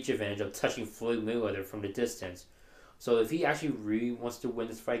reach advantage of touching Floyd Mayweather from the distance. So if he actually really wants to win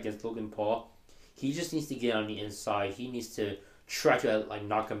this fight against Logan Paul, he just needs to get on the inside. He needs to try to like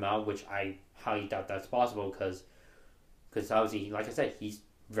knock him out, which I highly doubt that's possible because obviously, like I said, he's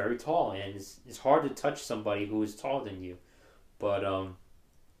very tall and it's hard to touch somebody who is taller than you. But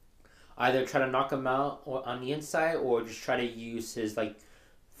either try to knock him out or on the inside, or just try to use his like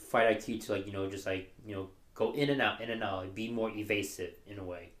fight IQ to like just like go in and out, like, be more evasive in a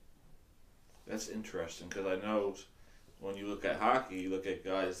way. That's interesting because I know when you look at hockey, you look at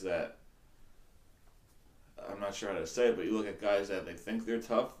guys that I'm not sure how to say it, but you look at guys that they think they're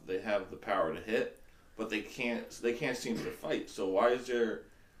tough, they have the power to hit, but they can't seem to fight. So why is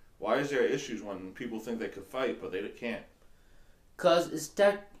there issues when people think they could fight but they can't? Cause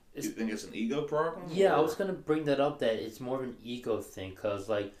you think it's an ego problem? Yeah, or? I was gonna bring that up. That it's more of an ego thing. Cause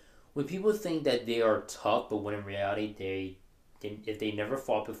like when people think that they are tough, but when in reality if they never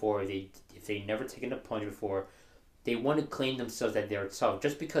fought before, if they never taken a punch before, they want to claim themselves that they're tough.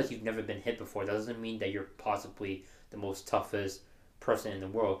 Just because you've never been hit before doesn't mean that you're possibly the most toughest person in the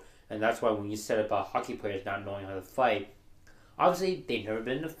world. And that's why when you said about hockey players not knowing how to fight, obviously they've never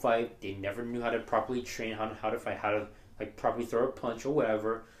been in a fight. They never knew how to properly train how to fight, how to like properly throw a punch or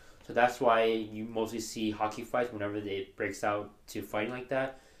whatever. So that's why you mostly see hockey fights whenever it breaks out to fighting like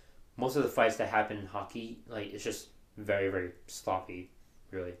that. Most of the fights that happen in hockey, like it's just very, very sloppy,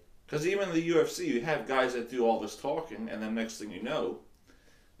 really. Because even in the UFC, you have guys that do all this talking, and then next thing you know,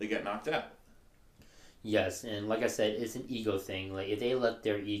 they get knocked out. Yes, and like I said, it's an ego thing. Like if they let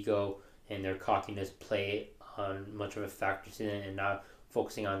their ego and their cockiness play on much of a factor to them, and not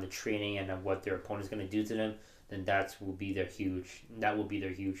focusing on the training and on what their opponent's going to do to them, then that will be their huge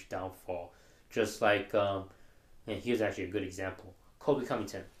downfall. Just like, and here's actually a good example: Colby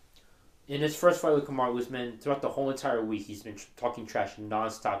Covington. In his first fight with Kamaru Usman, throughout the whole entire week, he's been talking trash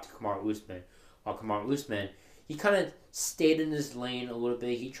nonstop to Kamaru Usman. While Kamaru Usman, he kind of stayed in his lane a little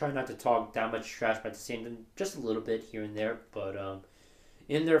bit. He tried not to talk that much trash, but at the same time, just a little bit here and there. But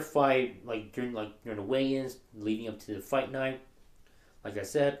in their fight, during the weigh-ins, leading up to the fight night, like I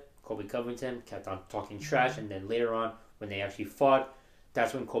said, Colby Covington kept on talking trash, and then later on, when they actually fought,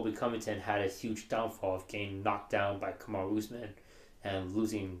 that's when Colby Covington had a huge downfall of getting knocked down by Kamaru Usman and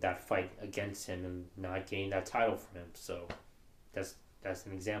losing that fight against him and not getting that title from him. So that's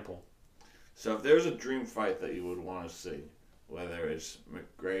an example. So if there's a dream fight that you would want to see, whether it's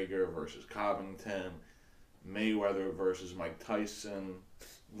McGregor versus Covington, Mayweather versus Mike Tyson,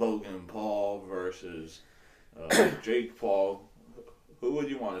 Logan Paul versus Jake Paul, who would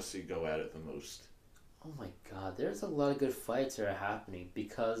you want to see go at it the most? Oh my God, there's a lot of good fights that are happening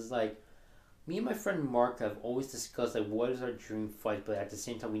because me and my friend Mark have always discussed like what is our dream fight, but at the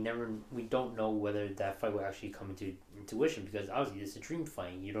same time we don't know whether that fight will actually come into intuition because obviously it's a dream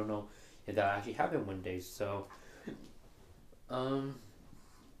fight. You don't know if that actually happened one day. So, um,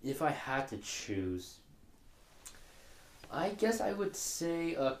 if I had to choose, I guess I would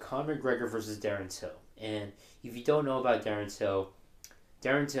say Conor McGregor versus Darren Till. And if you don't know about Darren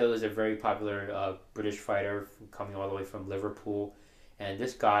Till is a very popular British fighter coming all the way from Liverpool. And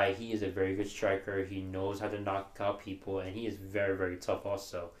this guy, he is a very good striker. He knows how to knock out people, and he is very, very tough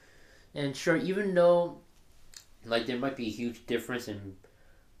also. And sure, even though like there might be a huge difference in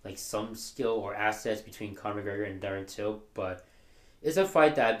like some skill or assets between Conor McGregor and Darren Till, but it's a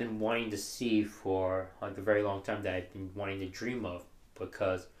fight that I've been wanting to see for like a very long time that I've been wanting to dream of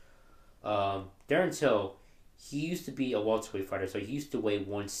because Darren Till, he used to be a welterweight fighter, so he used to weigh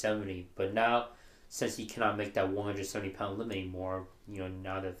 170, but now since he cannot make that 170-pound limit anymore,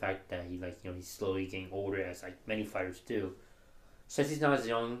 now the fact that he's slowly getting older as like many fighters do, since he's not as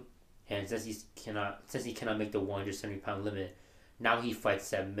young and since he cannot make the 170-pound limit, now he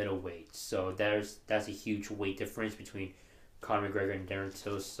fights at middleweight. So that's a huge weight difference between Conor McGregor and Darren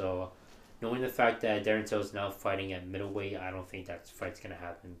Till. So knowing the fact that Darren Till is now fighting at middleweight, I don't think that fight's gonna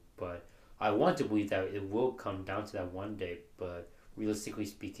happen. But I want to believe that it will come down to that one day. But realistically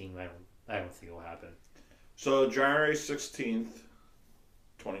speaking, I don't think it will happen. So January 16th,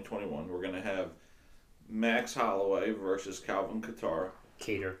 2021, we're gonna have Max Holloway versus Calvin Kattar.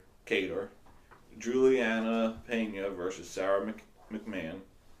 Juliana Pena versus Sarah McMahon.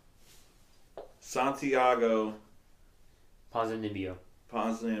 Santiago Ponzinibbio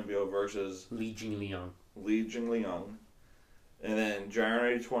versus Li Jingliang. And then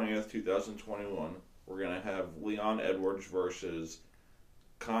January 20th, 2021, we're going to have Leon Edwards versus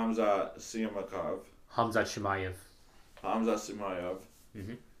Khamzat Chimaev.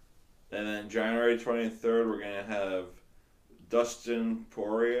 Mm-hmm. And then January 23rd, we're going to have Dustin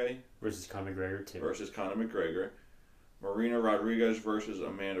Poirier versus Conor McGregor. Marina Rodriguez versus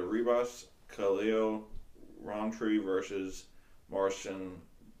Amanda Ribas. Khalil Rountree versus Marcin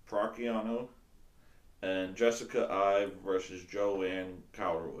Prociano. And Jessica Ive versus Joanne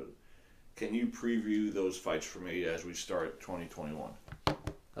Calderwood. Can you preview those fights for me as we start 2021?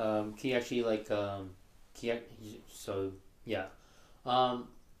 Can you actually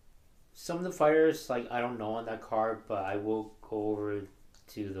some of the fighters I don't know on that card, but I will go over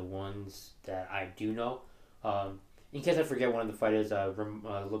to the ones that I do know. In case I forget one of the fighters,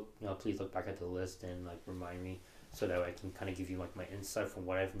 please look back at the list and remind me so that I can kind of give you my insight from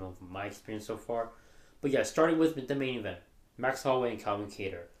what I've known from my experience so far. But yeah, starting with the main event, Max Holloway and Calvin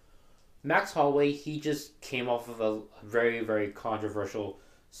Kattar. Max Holloway, he just came off of a very, very controversial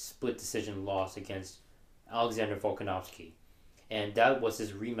split decision loss against Alexander Volkanovski. And that was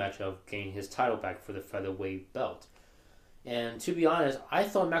his rematch of getting his title back for the featherweight belt. And to be honest, I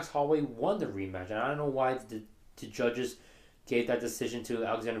thought Max Holloway won the rematch. And I don't know why the judges gave that decision to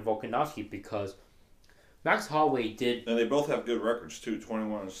Alexander Volkanovski, because Max Holloway did... And they both have good records too,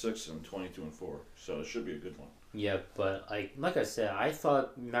 21-6 and 22-4. So it should be a good one. Yeah, but like I said, I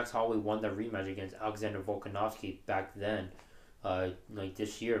thought Max Holloway won the rematch against Alexander Volkanovski back then,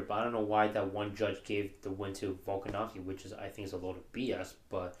 this year. But I don't know why that one judge gave the win to Volkanovski, which I think is a load of BS.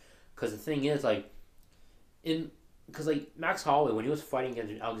 But because the thing is, Max Holloway, when he was fighting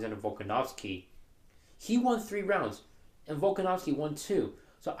against Alexander Volkanovski, he won 3 rounds, and Volkanovski won 2.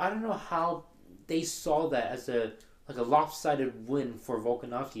 So I don't know how they saw that as a lopsided win for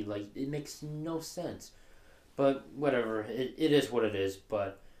Volkanovski. It makes no sense. But whatever, it is what it is.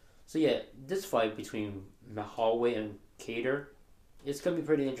 But so yeah, this fight between Holloway and Kattar, it's gonna be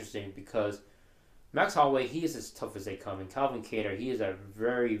pretty interesting because Max Holloway, he is as tough as they come, and Calvin Kattar, he is a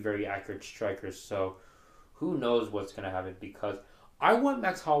very, very accurate striker. So who knows what's gonna happen? Because I want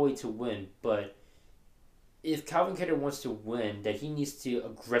Max Holloway to win, but if Calvin Kattar wants to win, then he needs to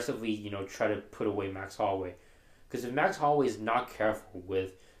aggressively, try to put away Max Holloway. Because if Max Holloway is not careful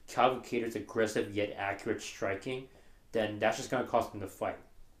with Calvin Kattar's aggressive yet accurate striking, then that's just going to cost him the fight.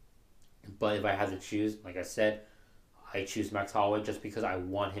 But if I had to choose, like I said, I choose Max Holloway just because I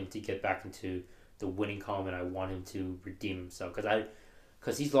want him to get back into the winning column and I want him to redeem himself.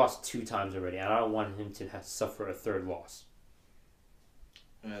 Because he's lost 2 times already, and I don't want him to suffer a 3rd loss.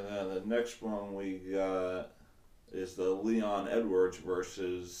 And then the next one we got is the Leon Edwards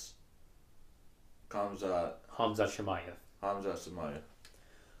versus Khamzat Chimaev. Khamzat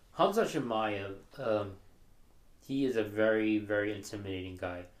Chimaev, he is a very, very intimidating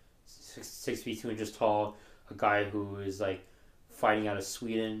guy. 6 feet 2 inches tall, a guy who is fighting out of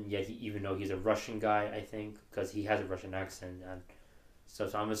Sweden, yet even though he's a Russian guy, I think, because he has a Russian accent. And So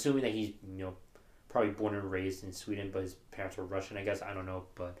I'm assuming that he's probably born and raised in Sweden, but his parents were Russian. I guess I don't know,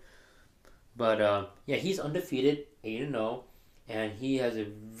 but yeah, he's undefeated, 8-0, and he has a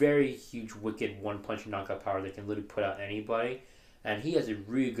very huge, wicked one punch knockout power that can literally put out anybody. And he has a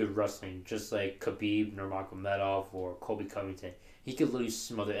really good wrestling, just like Khabib, Nurmagomedov, or Colby Covington. He could literally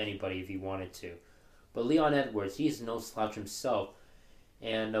smother anybody if he wanted to. But Leon Edwards, he's no slouch himself.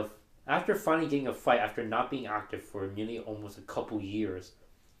 And after finally getting a fight, after not being active for nearly almost a couple years,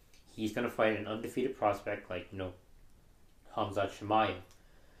 he's going to fight an undefeated prospect like, Hamza Chimaev.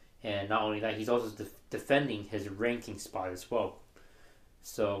 And not only that, he's also defending his ranking spot as well.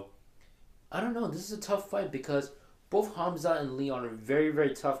 So, I don't know. This is a tough fight because both Hamza and Leon are very,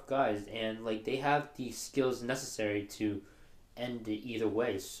 very tough guys. And, they have the skills necessary to end it either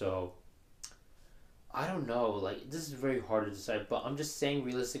way. So, I don't know. This is very hard to decide. But I'm just saying,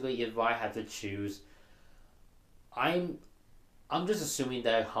 realistically, if I had to choose, I'm just assuming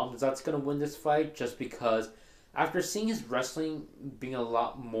that Hamza's going to win this fight just because after seeing his wrestling being a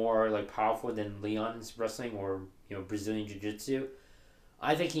lot more powerful than Leon's wrestling or Brazilian Jiu-Jitsu,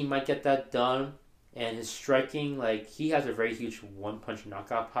 I think he might get that done. And his striking, he has a very huge one-punch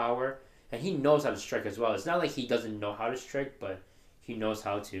knockout power, and he knows how to strike as well. It's not like he doesn't know how to strike, but he knows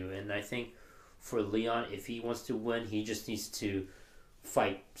how to. And I think for Leon, if he wants to win, he just needs to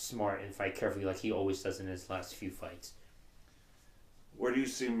fight smart and fight carefully like he always does in his last few fights. Where do you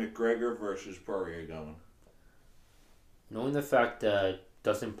see McGregor versus Poirier going? Knowing the fact that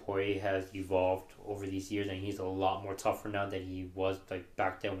Dustin Poirier has evolved over these years and he's a lot more tougher now than he was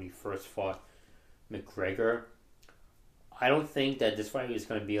back then when he first fought McGregor, I don't think that this fight is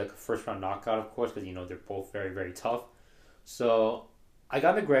going to be a first round knockout, of course, because they're both very, very tough. So I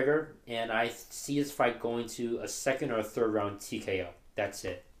got McGregor, and I see this fight going to a second or a third round TKO. That's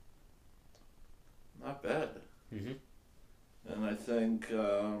it. Not bad. Mm-hmm. And I think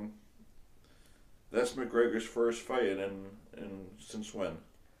that's McGregor's first fight in since when?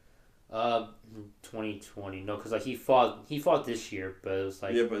 2020. No, because he fought this year, but it was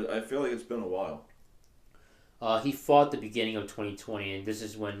yeah, but I feel like it's been a while. He fought the beginning of 2020, and this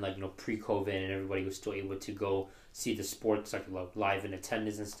is when pre-COVID and everybody was still able to go see the sports live in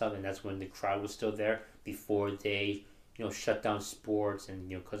attendance and stuff, and that's when the crowd was still there before they shut down sports and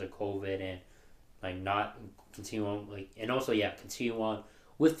because of COVID and not continue on continue on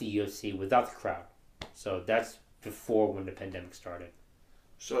with the UFC without the crowd. So that's before when the pandemic started.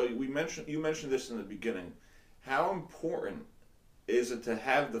 So you mentioned this in the beginning. How important is it to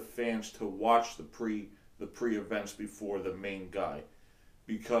have the fans to watch the pre-events before the main guy?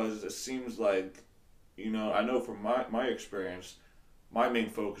 Because it seems like, I know from my experience, my main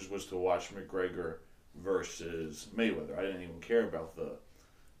focus was to watch McGregor versus Mayweather. I didn't even care about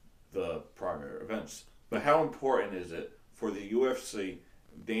the prior events. But how important is it for the UFC,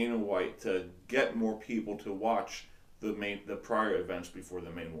 Dana White, to get more people to watch the prior events before the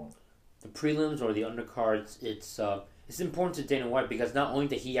main one? The prelims or the undercards, it's important to Dana White because not only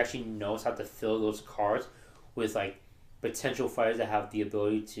that he actually knows how to fill those cards with potential fighters that have the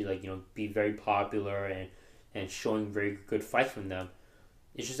ability to be very popular and showing very good fights from them.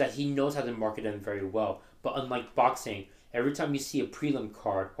 It's just that he knows how to market them very well. But unlike boxing, every time you see a prelim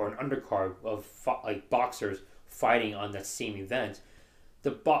card or an undercard of boxers fighting on that same event,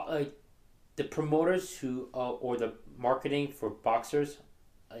 the promoters who or the marketing for boxers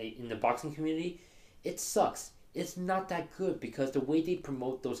in the boxing community, it sucks. It's not that good because the way they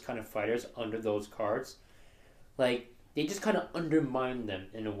promote those kind of fighters under those cards, they just kind of undermine them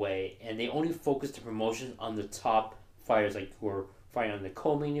in a way, and they only focus the promotion on the top fighters who are fighting on the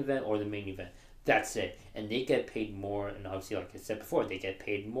co-main event or the main event. That's it, and they get paid more. And obviously, like I said before, they get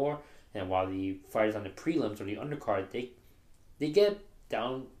paid more. And while the fighters on the prelims or the undercard, they get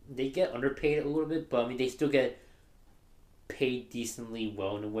underpaid a little bit, but they still get paid decently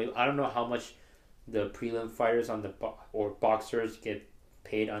well in a way. I don't know how much the prelim fighters on or boxers get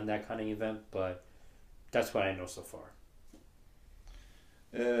paid on that kind of event, but that's what I know so far.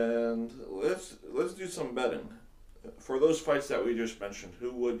 And let's do some betting. For those fights that we just mentioned,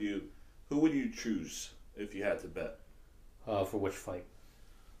 who would you choose if you had to bet? For which fight?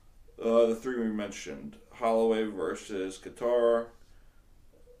 The three we mentioned: Holloway versus Qatar,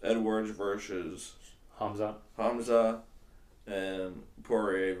 Edwards versus Hamza, and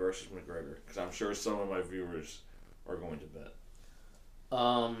Poirier versus McGregor. Because I'm sure some of my viewers are going to bet.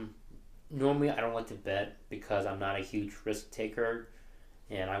 Normally I don't like to bet because I'm not a huge risk taker,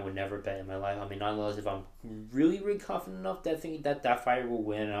 and I would never bet in my life. Not unless if I'm really, really confident enough that I think that fighter will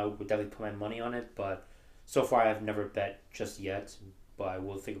win, I would definitely put my money on it. But so far I've never bet just yet. But I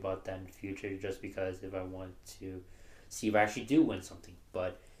will think about that in the future, just because if I want to see if I actually do win something.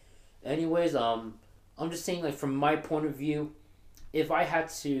 But anyways, I'm just saying, like, from my point of view, if I had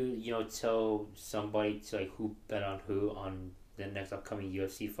to, tell somebody to, like, who bet on who on the next upcoming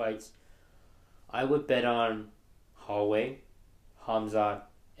UFC fights, I would bet on Holloway, Hamzat,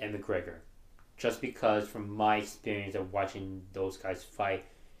 and McGregor. Just because, from my experience of watching those guys fight,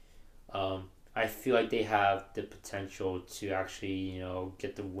 I feel like they have the potential to actually,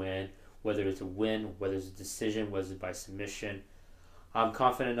 get the win. Whether it's a win, whether it's a decision, whether it's by submission. I'm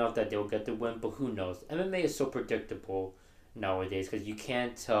confident enough that they'll get the win, but who knows? MMA is so predictable nowadays because you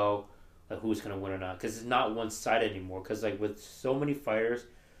can't tell, like, who's going to win or not, because it's not one-sided anymore. Because, like, with so many fighters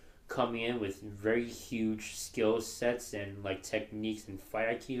coming in with very huge skill sets and, like, techniques and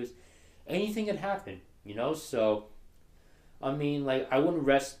fight IQs, anything can happen. So I mean, like, I wouldn't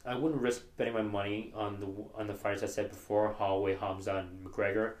risk betting my money on the fighters I said before, Holloway, Hamza, and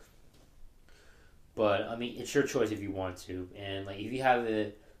McGregor. But I mean, it's your choice if you want to, and, like, if you have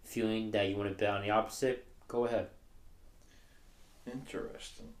a feeling that you want to bet on the opposite, go ahead.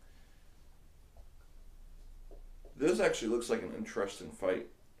 Interesting. This actually looks like an interesting fight.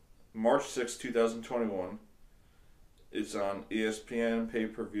 March 6, 2021. It's on ESPN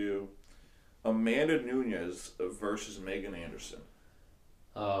pay-per-view. Amanda Nunes versus Megan Anderson.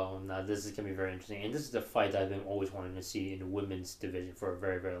 Oh, no, this is going to be very interesting. And this is the fight that I've been always wanting to see in the women's division for a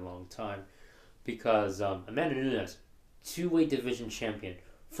very, very long time. Because Amanda Nunes, two-weight division champion,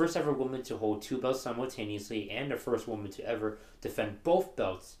 first ever woman to hold two belts simultaneously, and the first woman to ever defend both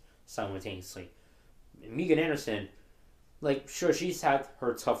belts simultaneously. Megan Anderson, like, sure, she's had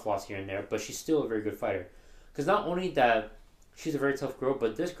her tough loss here and there, but she's still a very good fighter. Because not only that, she's a very tough girl,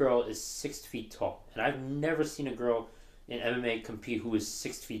 but this girl is 6 feet tall. And I've never seen a girl in MMA compete who is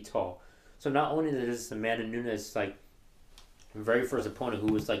 6 feet tall. So not only that is Amanda Nunes, like, very first opponent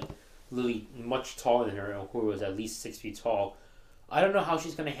who was, like, literally much taller than her, who was at least 6 feet tall, I don't know how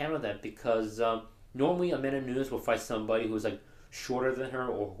she's going to handle that, because normally Amanda Nunes will fight somebody who's, like, shorter than her,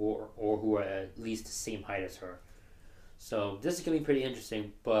 or who are at least the same height as her. So this is going to be pretty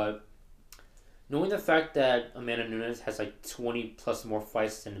interesting, but knowing the fact that Amanda Nunes has, like, 20 plus more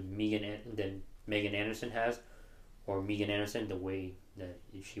fights than Megan Anderson has, or Megan Anderson, the way that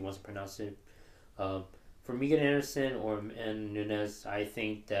she wants to pronounce it, for Megan Anderson and Nunes, I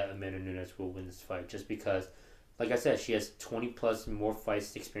think that Amanda Nunes will win this fight, just because, like I said, she has 20 plus more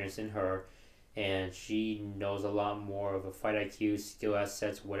fights experience than her, and she knows a lot more of a fight IQ, skill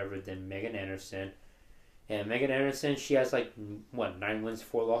assets, whatever, than Megan Anderson. And Megan Anderson, she has, like, 9 wins,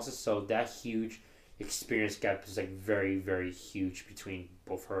 4 losses, so that huge experience gap is, like, very, very huge between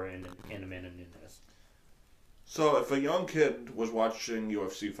both her and Amanda Nunes. So if a young kid was watching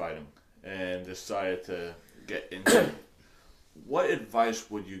UFC fighting and decided to get into it, what advice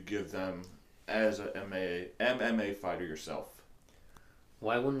would you give them as an MMA fighter yourself?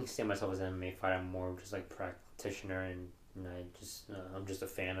 Well, I wouldn't say myself as an MMA fighter. I'm more just, like, practitioner, and I'm just a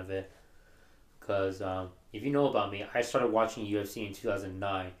fan of it. Because if you know about me, I started watching UFC in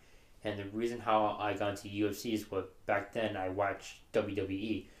 2009, and the reason how I got into UFC is back then I watched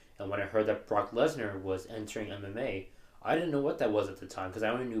WWE, and when I heard that Brock Lesnar was entering MMA, I didn't know what that was at the time, because I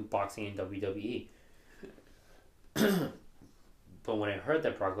only knew boxing and WWE. But when I heard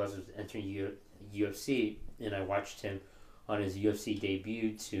that Brock Lesnar was entering UFC, and I watched him on his UFC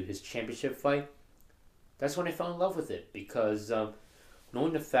debut to his championship fight, that's when I fell in love with it, because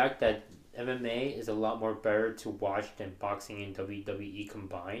knowing the fact that MMA is a lot more better to watch than boxing and WWE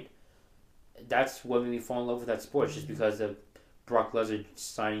combined, that's what made me fall in love with that sport, just because of Brock Lesnar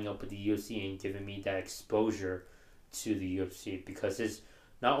signing up with the UFC and giving me that exposure to the UFC. Because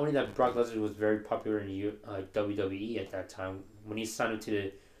not only that Brock Lesnar was very popular in WWE at that time, when he signed up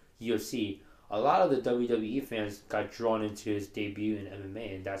to the UFC, a lot of the WWE fans got drawn into his debut in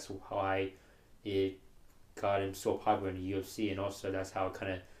MMA, and that's why it got him so popular in the UFC, and also that's how it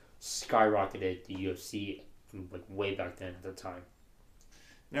kind of skyrocketed the UFC, like, way back then at the time.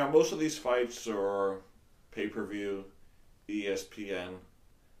 Now, most of these fights are pay-per-view, ESPN.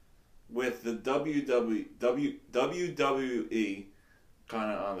 With the WWE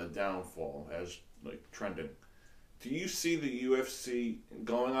kind of on the downfall, as, like, trending, do you see the UFC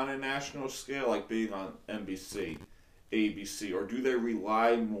going on a national scale, like being on NBC, ABC, or do they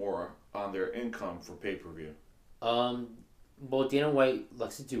rely more on their income for pay-per-view? Well, Dana White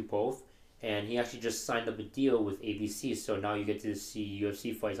likes to do both, and he actually just signed up a deal with ABC, so now you get to see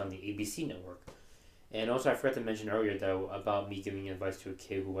UFC fights on the ABC network. And also, I forgot to mention earlier, though, about me giving advice to a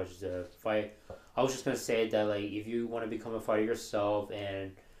kid who watches a fight. I was just going to say that, like, if you want to become a fighter yourself,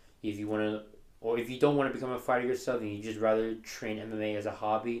 and if you want to, or if you don't want to become a fighter yourself and you just rather train MMA as a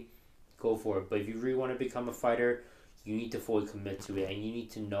hobby, go for it. But if you really want to become a fighter, you need to fully commit to it, and you need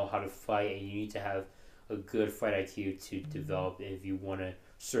to know how to fight, and you need to have a good fight IQ to develop if you want to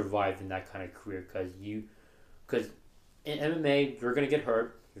survive in that kind of career. Because in MMA, you're gonna get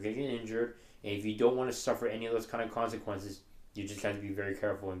hurt, you're gonna get injured, and if you don't want to suffer any of those kind of consequences, you just have to be very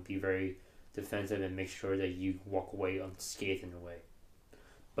careful and be very defensive and make sure that you walk away unscathed in a way.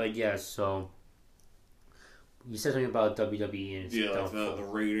 But yeah, so you said something about WWE and its like the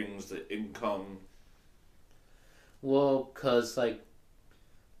ratings, the income. Well, cause like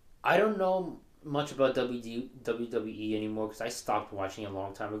I don't know much about WWE anymore because I stopped watching a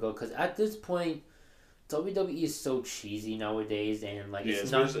long time ago. Because at this point, WWE is so cheesy nowadays, and like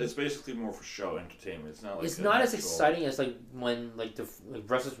it's basically more for show entertainment. It's not like it's not as exciting as like when like the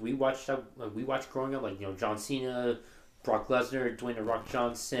wrestlers we watched growing up, like John Cena, Brock Lesnar, Dwayne "The Rock"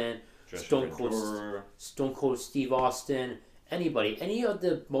 Johnson, Stone Cold Steve Austin, any of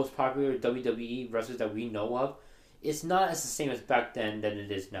the most popular WWE wrestlers that we know of. It's not as the same as back then than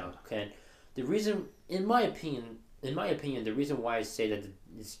it is now. Okay, the reason, in my opinion, the reason why I say that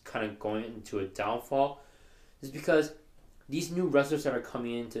it's kind of going into a downfall is because these new wrestlers that are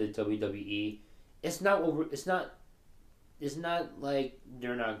coming into the WWE, it's not like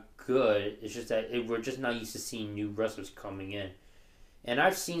they're not good. It's just that we're just not used to seeing new wrestlers coming in. And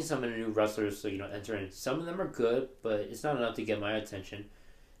I've seen some of the new wrestlers, enter in. Some of them are good, but it's not enough to get my attention.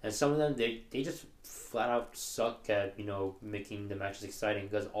 And some of them, they just flat out suck at, making the matches exciting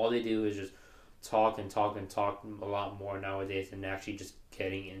because all they do is just talk and talk and talk a lot more nowadays than actually just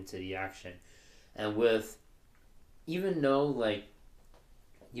getting into the action. And even though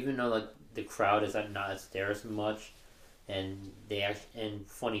the crowd is not as there as much, and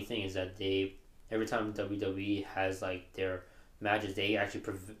funny thing is that every time WWE has like their matches, they actually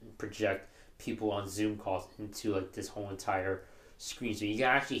project people on Zoom calls into like this whole entire screen, so you can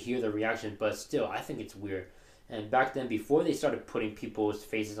actually hear the reaction. But still, I think it's weird. And back then, before they started putting people's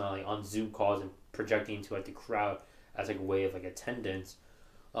faces on Zoom calls and projecting into like the crowd as like a way of like attendance,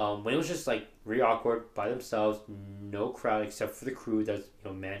 when it was just like really awkward by themselves, no crowd except for the crew that's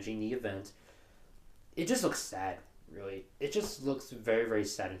managing the event, it just looks sad. Really, it just looks very, very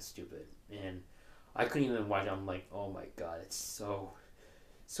sad and stupid. And I couldn't even watch it. I'm like, oh my god, it's so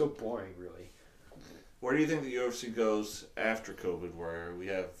boring, really. Where do you think the UFC goes after COVID, where we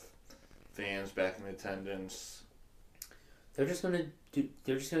have fans back in attendance? They're just gonna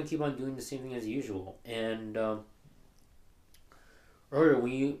keep on doing the same thing as usual. And earlier,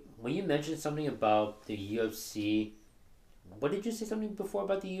 when you mentioned something about the UFC, what did you say something before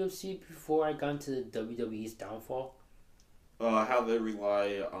about the UFC before I got into the WWE's downfall? How they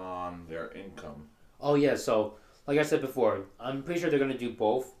rely on their income. Oh yeah, so like I said before, I'm pretty sure they're gonna do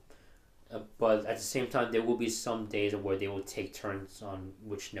both. But at the same time, there will be some days where they will take turns on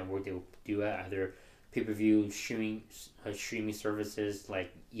which network they will do it, either pay-per-view streaming services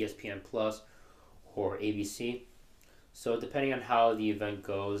like ESPN Plus or ABC. So depending on how the event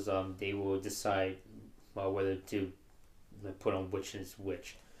goes, they will decide whether to put on which is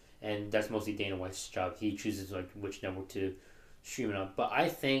which, and that's mostly Dana White's job. He chooses like which network to stream it on. But I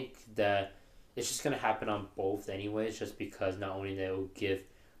think that it's just gonna happen on both anyways, just because not only that it will give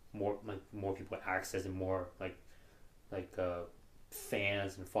more people access and more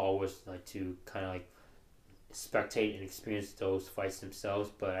fans and followers to kind of spectate and experience those fights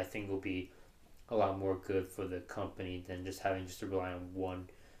themselves, but I think it will be a lot more good for the company than just having to rely on one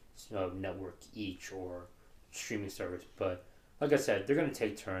network each or streaming service. But like I said, they're going to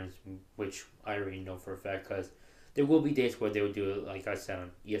take turns, which I already know for a fact, because there will be days where they will do it, like I said,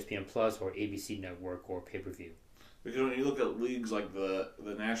 on ESPN Plus or ABC Network or pay-per-view. Because when you look at leagues like the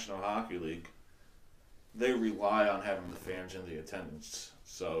National Hockey League, they rely on having the fans in the attendance,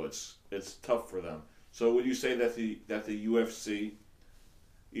 so it's tough for them. So would you say that the UFC,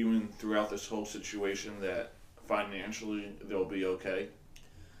 even throughout this whole situation, that financially they'll be okay?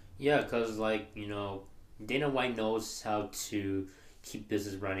 Yeah, because Dana White knows how to keep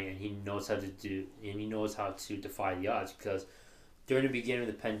business running, and he knows how to defy the odds. Because during the beginning of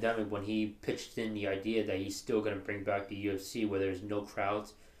the pandemic, when he pitched in the idea that he's still going to bring back the UFC where there's no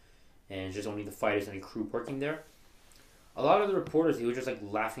crowds and just only the fighters and the crew working there, a lot of the reporters, he was just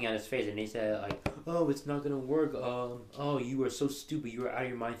laughing at his face, and they said "Oh, it's not going to work. Oh, you are so stupid. You are out of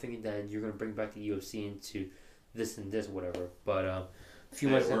your mind thinking that you're going to bring back the UFC into this and this, whatever." But a few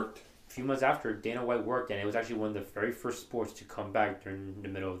months after, Dana White worked, and it was actually one of the very first sports to come back during the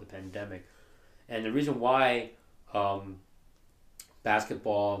middle of the pandemic. And the reason why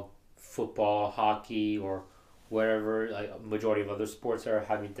basketball, football, hockey, or whatever, majority of other sports are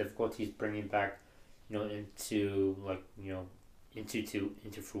having difficulties bringing back, into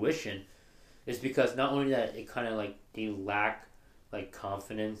fruition, It's because not only that it kind of like they lack like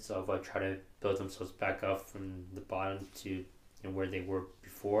confidence of like try to build themselves back up from the bottom to where they were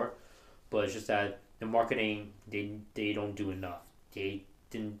before, but it's just that the marketing they don't do enough. They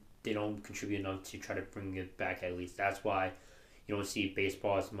don't contribute enough to try to bring it back at least. That's why you don't see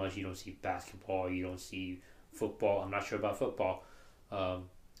baseball as much. You don't see basketball. You don't see football. I'm not sure about football, um,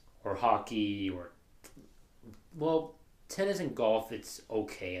 or hockey or well, tennis and golf. It's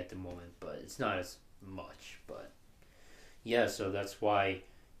okay at the moment, but it's not as much. But yeah, so that's why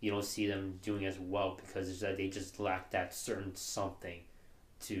you don't see them doing as well because it's that they just lack that certain something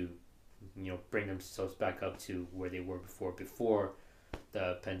to bring themselves back up to where they were before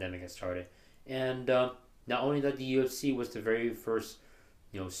the pandemic had started. And not only that, the UFC was the very first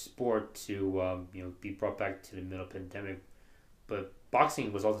sport to be brought back to the middle pandemic, but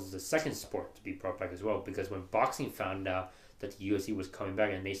boxing was also the second sport to be brought back as well because when boxing found out that the UFC was coming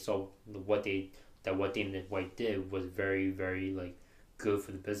back and they saw what Dana White did was very very like good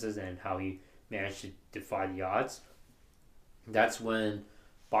for the business and how he managed to defy the odds. That's when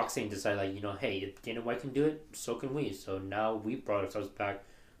boxing decided like hey, if Dana White can do it, so can we. So now we brought ourselves back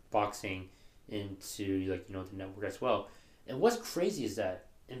boxing into like the network as well. And what's crazy is that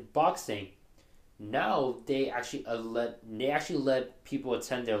in boxing now they actually let people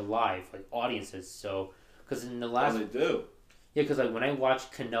attend their live like audiences. So because in the last they do. Yeah, because like when I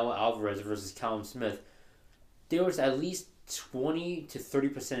watched Canelo Alvarez versus Callum Smith, there was at least 20 to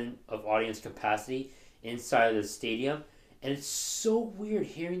 30% of audience capacity inside of the stadium, and it's so weird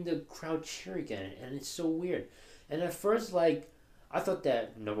hearing the crowd cheer again, and it's so weird. And at first, like I thought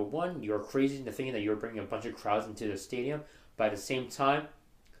that number one, you're crazy into thinking that you're bringing a bunch of crowds into the stadium, but at the same time,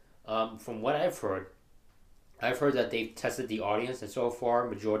 from what I've heard that they've tested the audience, and so far,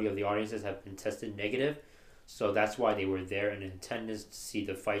 majority of the audiences have been tested negative. So that's why they were there in attendance to see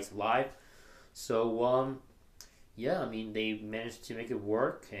the fights live. So yeah, I mean they managed to make it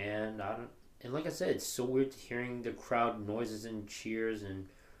work, and and like I said, it's so weird hearing the crowd noises and cheers and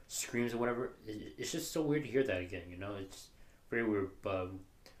screams and whatever. It's just so weird to hear that again. It's very weird. But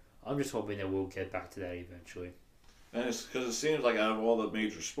I'm just hoping that we'll get back to that eventually. And it's because it seems like out of all the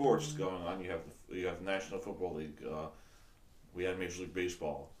major sports going on, you have National Football League, we have Major League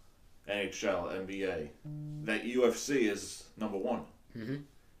Baseball, NHL, NBA. That UFC is number one. Mm-hmm.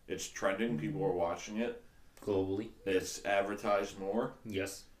 It's trending. People are watching it. Globally. It's advertised more.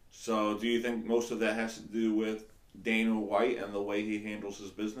 Yes. So do you think most of that has to do with Dana White and the way he handles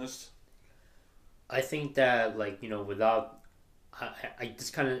his business? I think that without I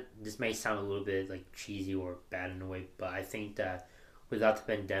this may sound a little bit like cheesy or bad in a way, but I think that without the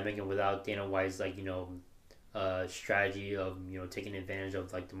pandemic and without Dana White's strategy of taking advantage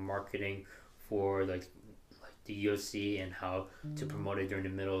of like the marketing for like the UFC and how to promote it during the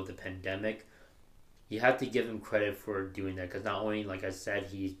middle of the pandemic, you have to give him credit for doing that because not only like I said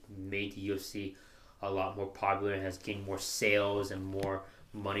he made the UFC a lot more popular and has gained more sales and more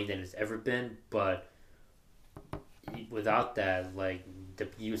money than it's ever been, but without that, like the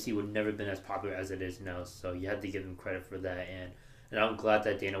UFC would never been as popular as it is now. So you have to give him credit for that, and I'm glad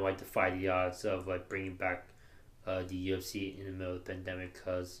that Dana White defied the odds of like bringing back the UFC in the middle of the pandemic.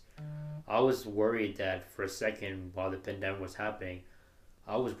 Because I was worried that for a second while the pandemic was happening,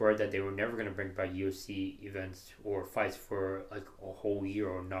 I was worried that they were never going to bring back UFC events or fights for like a whole year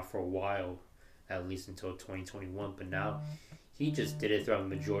or not for a while, at least until 2021. But now he just did it throughout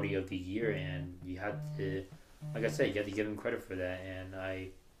the majority of the year, and you had to. Like I said, you have to give him credit for that, and I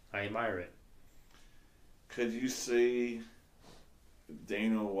admire it. Could you see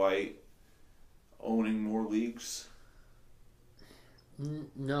Dana White owning more leagues?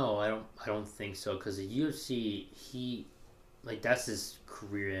 No, I don't think so. Because the UFC, that's his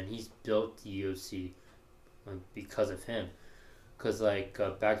career, and he's built the UFC because of him. Because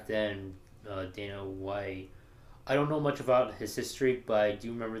back then, Dana White, I don't know much about his history, but I do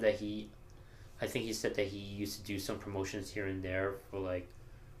remember that I think he said that he used to do some promotions here and there for like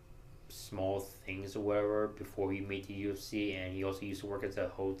small things or whatever before he made the UFC, and he also used to work as a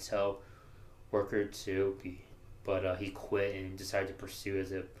hotel worker too. But he quit and decided to pursue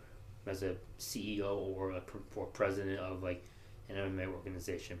as a CEO or president of like an MMA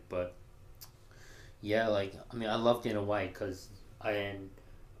organization. But yeah, I mean, I love Dana White because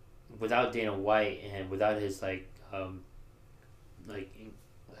without Dana White and without his like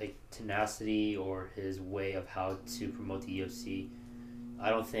tenacity or his way of how to promote the UFC, I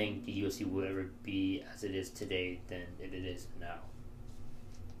don't think the UFC will ever be as it is today than it is now.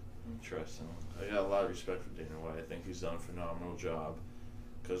 Interesting. I got a lot of respect for Dana White. I think he's done a phenomenal job.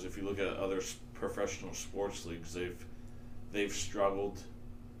 Because if you look at other professional sports leagues, they've struggled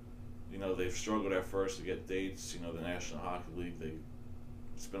they've struggled at first to get dates. The National Hockey League,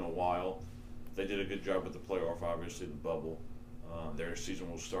 it's been a while. They did a good job with the playoff, obviously, the bubble. Their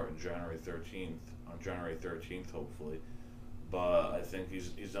season will start on January 13th, hopefully. But I think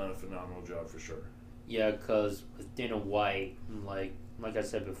he's done a phenomenal job for sure. Yeah, because with Dana White, like I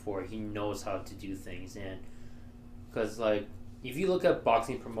said before, he knows how to do things. And because, if you look at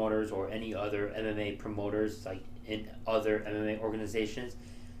boxing promoters or any other MMA promoters, in other MMA organizations,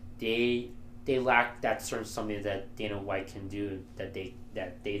 they lack that certain something that Dana White can do that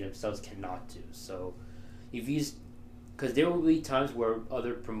they themselves cannot do. So because there will be times where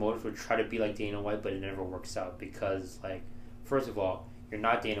other promoters would try to be like Dana White, but it never works out because, first of all, you're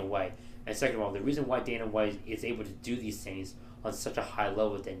not Dana White, and second of all, the reason why Dana White is able to do these things on such a high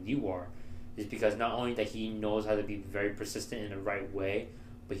level than you are is because not only that he knows how to be very persistent in the right way,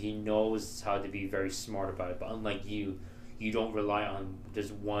 but he knows how to be very smart about it. But unlike you don't rely on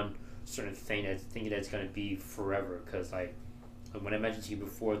just one certain thing thinking that it's going to be forever. Because when I mentioned to you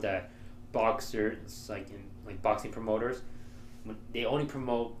before that boxers, in boxing promoters, they only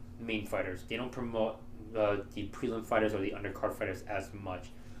promote main fighters. They don't promote the prelim fighters or the undercard fighters as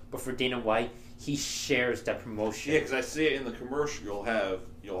much. But for Dana White, he shares that promotion. Yeah, because I see it in the commercial.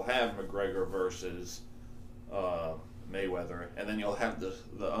 You'll have McGregor versus Mayweather, and then you'll have the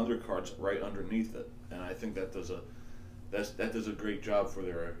undercards right underneath it. And I think that does a great job for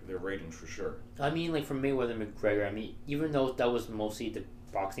their ratings for sure. I mean, for Mayweather and McGregor, even though that was mostly the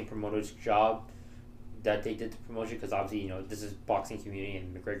boxing promoter's job that they did the promotion, because obviously this is boxing community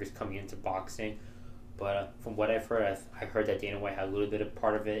and McGregor's coming into boxing. But from what I've heard, I heard that Dana White had a little bit of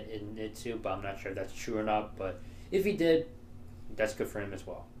part of it in it too, but I'm not sure if that's true or not. But if he did, that's good for him as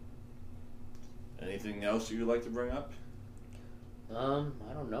well. Anything else you'd like to bring up? I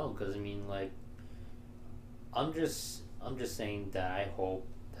don't know, because I'm just saying that I hope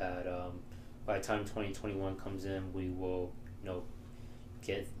that by the time 2021 comes in, we will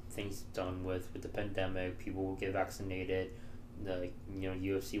get things done with the pandemic. People will get vaccinated.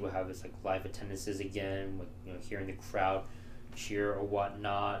 UFC will have its live attendances again, with hearing the crowd cheer or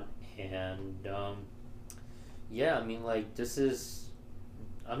whatnot, and this is.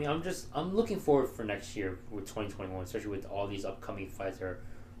 I'm looking forward for next year with 2021, especially with all these upcoming fights that are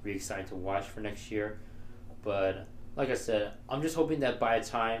really exciting to watch for next year. But like I said, I'm just hoping that by the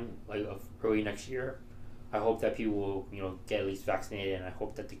time of early next year, I hope that people will get at least vaccinated, and I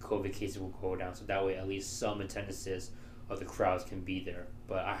hope that the COVID cases will go down, so that way at least some attendances of the crowds can be there.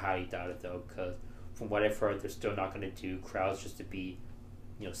 But I highly doubt it though, because from what I've heard, they're still not going to do crowds just to be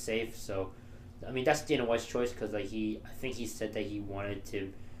safe. So that's Dana White's choice, because I think he said that he wanted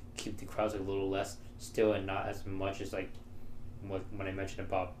to keep the crowds a little less still, and not as much as when I mentioned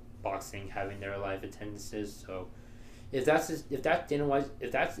about boxing having their live attendances. So if that's Dana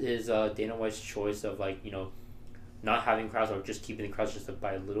White's choice of not having crowds or just keeping the crowds just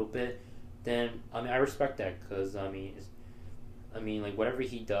by a little bit, then I respect that, because whatever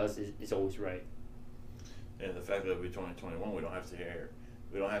he does is always right. And the fact that it'll be 2021, we don't have to hear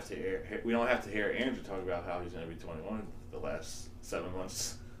Andrew talk about how he's going to be 21 the last 7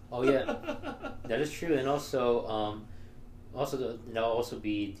 months. Oh yeah, that is true, and also that'll also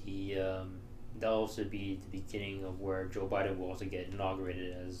be the beginning of where Joe Biden will also get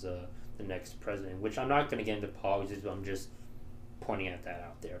inaugurated as the next president. Which I'm not going to get into politics, but I'm just pointing at that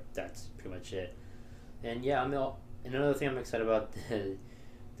out there. That's pretty much it. And yeah, another thing I'm excited about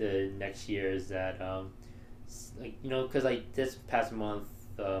the next year is that because this past month,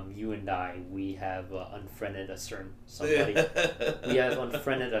 you and we have unfriended a certain somebody. We have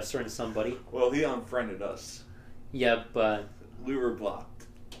unfriended a certain somebody. Well, he unfriended us. Yeah, but we were blocked.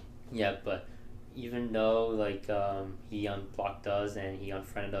 Yeah, but even though he unblocked us and he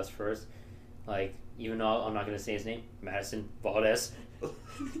unfriended us first, even though I'm not gonna say his name, Madison Valdez.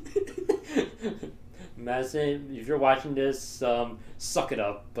 Madison, if you're watching this, suck it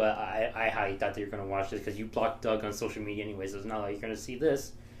up. But I highly doubt that you're gonna watch this, because you blocked Doug on social media anyways. So it's not like you're gonna see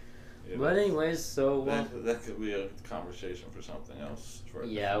this. Yeah, but anyways, so that could be a conversation for something else.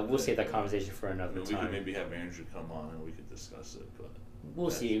 We'll save that conversation for another time. We could maybe have Andrew come on and we could discuss it. But we'll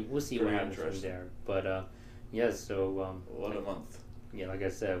see what happens from there. But so what a month. Yeah, like I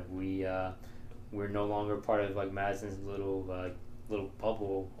said, we're no longer part of Madison's little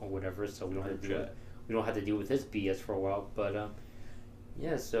bubble or whatever, so we don't have to deal with his BS for a while. But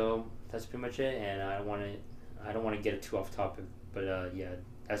so that's pretty much it, and I don't want to get too off topic, but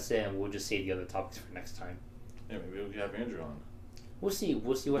that's it, and we'll just save the other topics for next time. Yeah, maybe we can have Andrew on. We'll see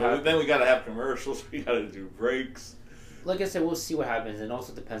what happens. Then we gotta have commercials. We gotta do breaks. Like I said, we'll see what happens, and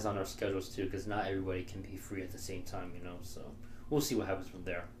also depends on our schedules too, because not everybody can be free at the same time, So we'll see what happens from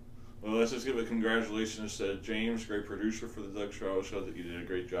there. Well, let's just give a congratulations to James, great producer for the Doug Charles Show. That you did a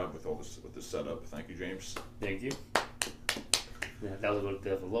great job with all this with the setup. Thank you, James. Thank you. Yeah, that was a little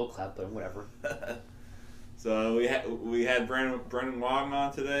bit of a low clap, but whatever. So we had Brendan Wong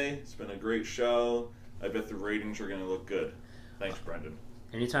on today. It's been a great show. I bet the ratings are going to look good. Thanks, Brendan.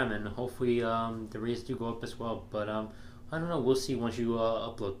 Anytime, and hopefully the ratings do go up as well. But I don't know. We'll see once you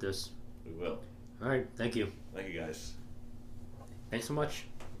upload this. We will. All right. Thank you. Thank you, guys. Thanks so much.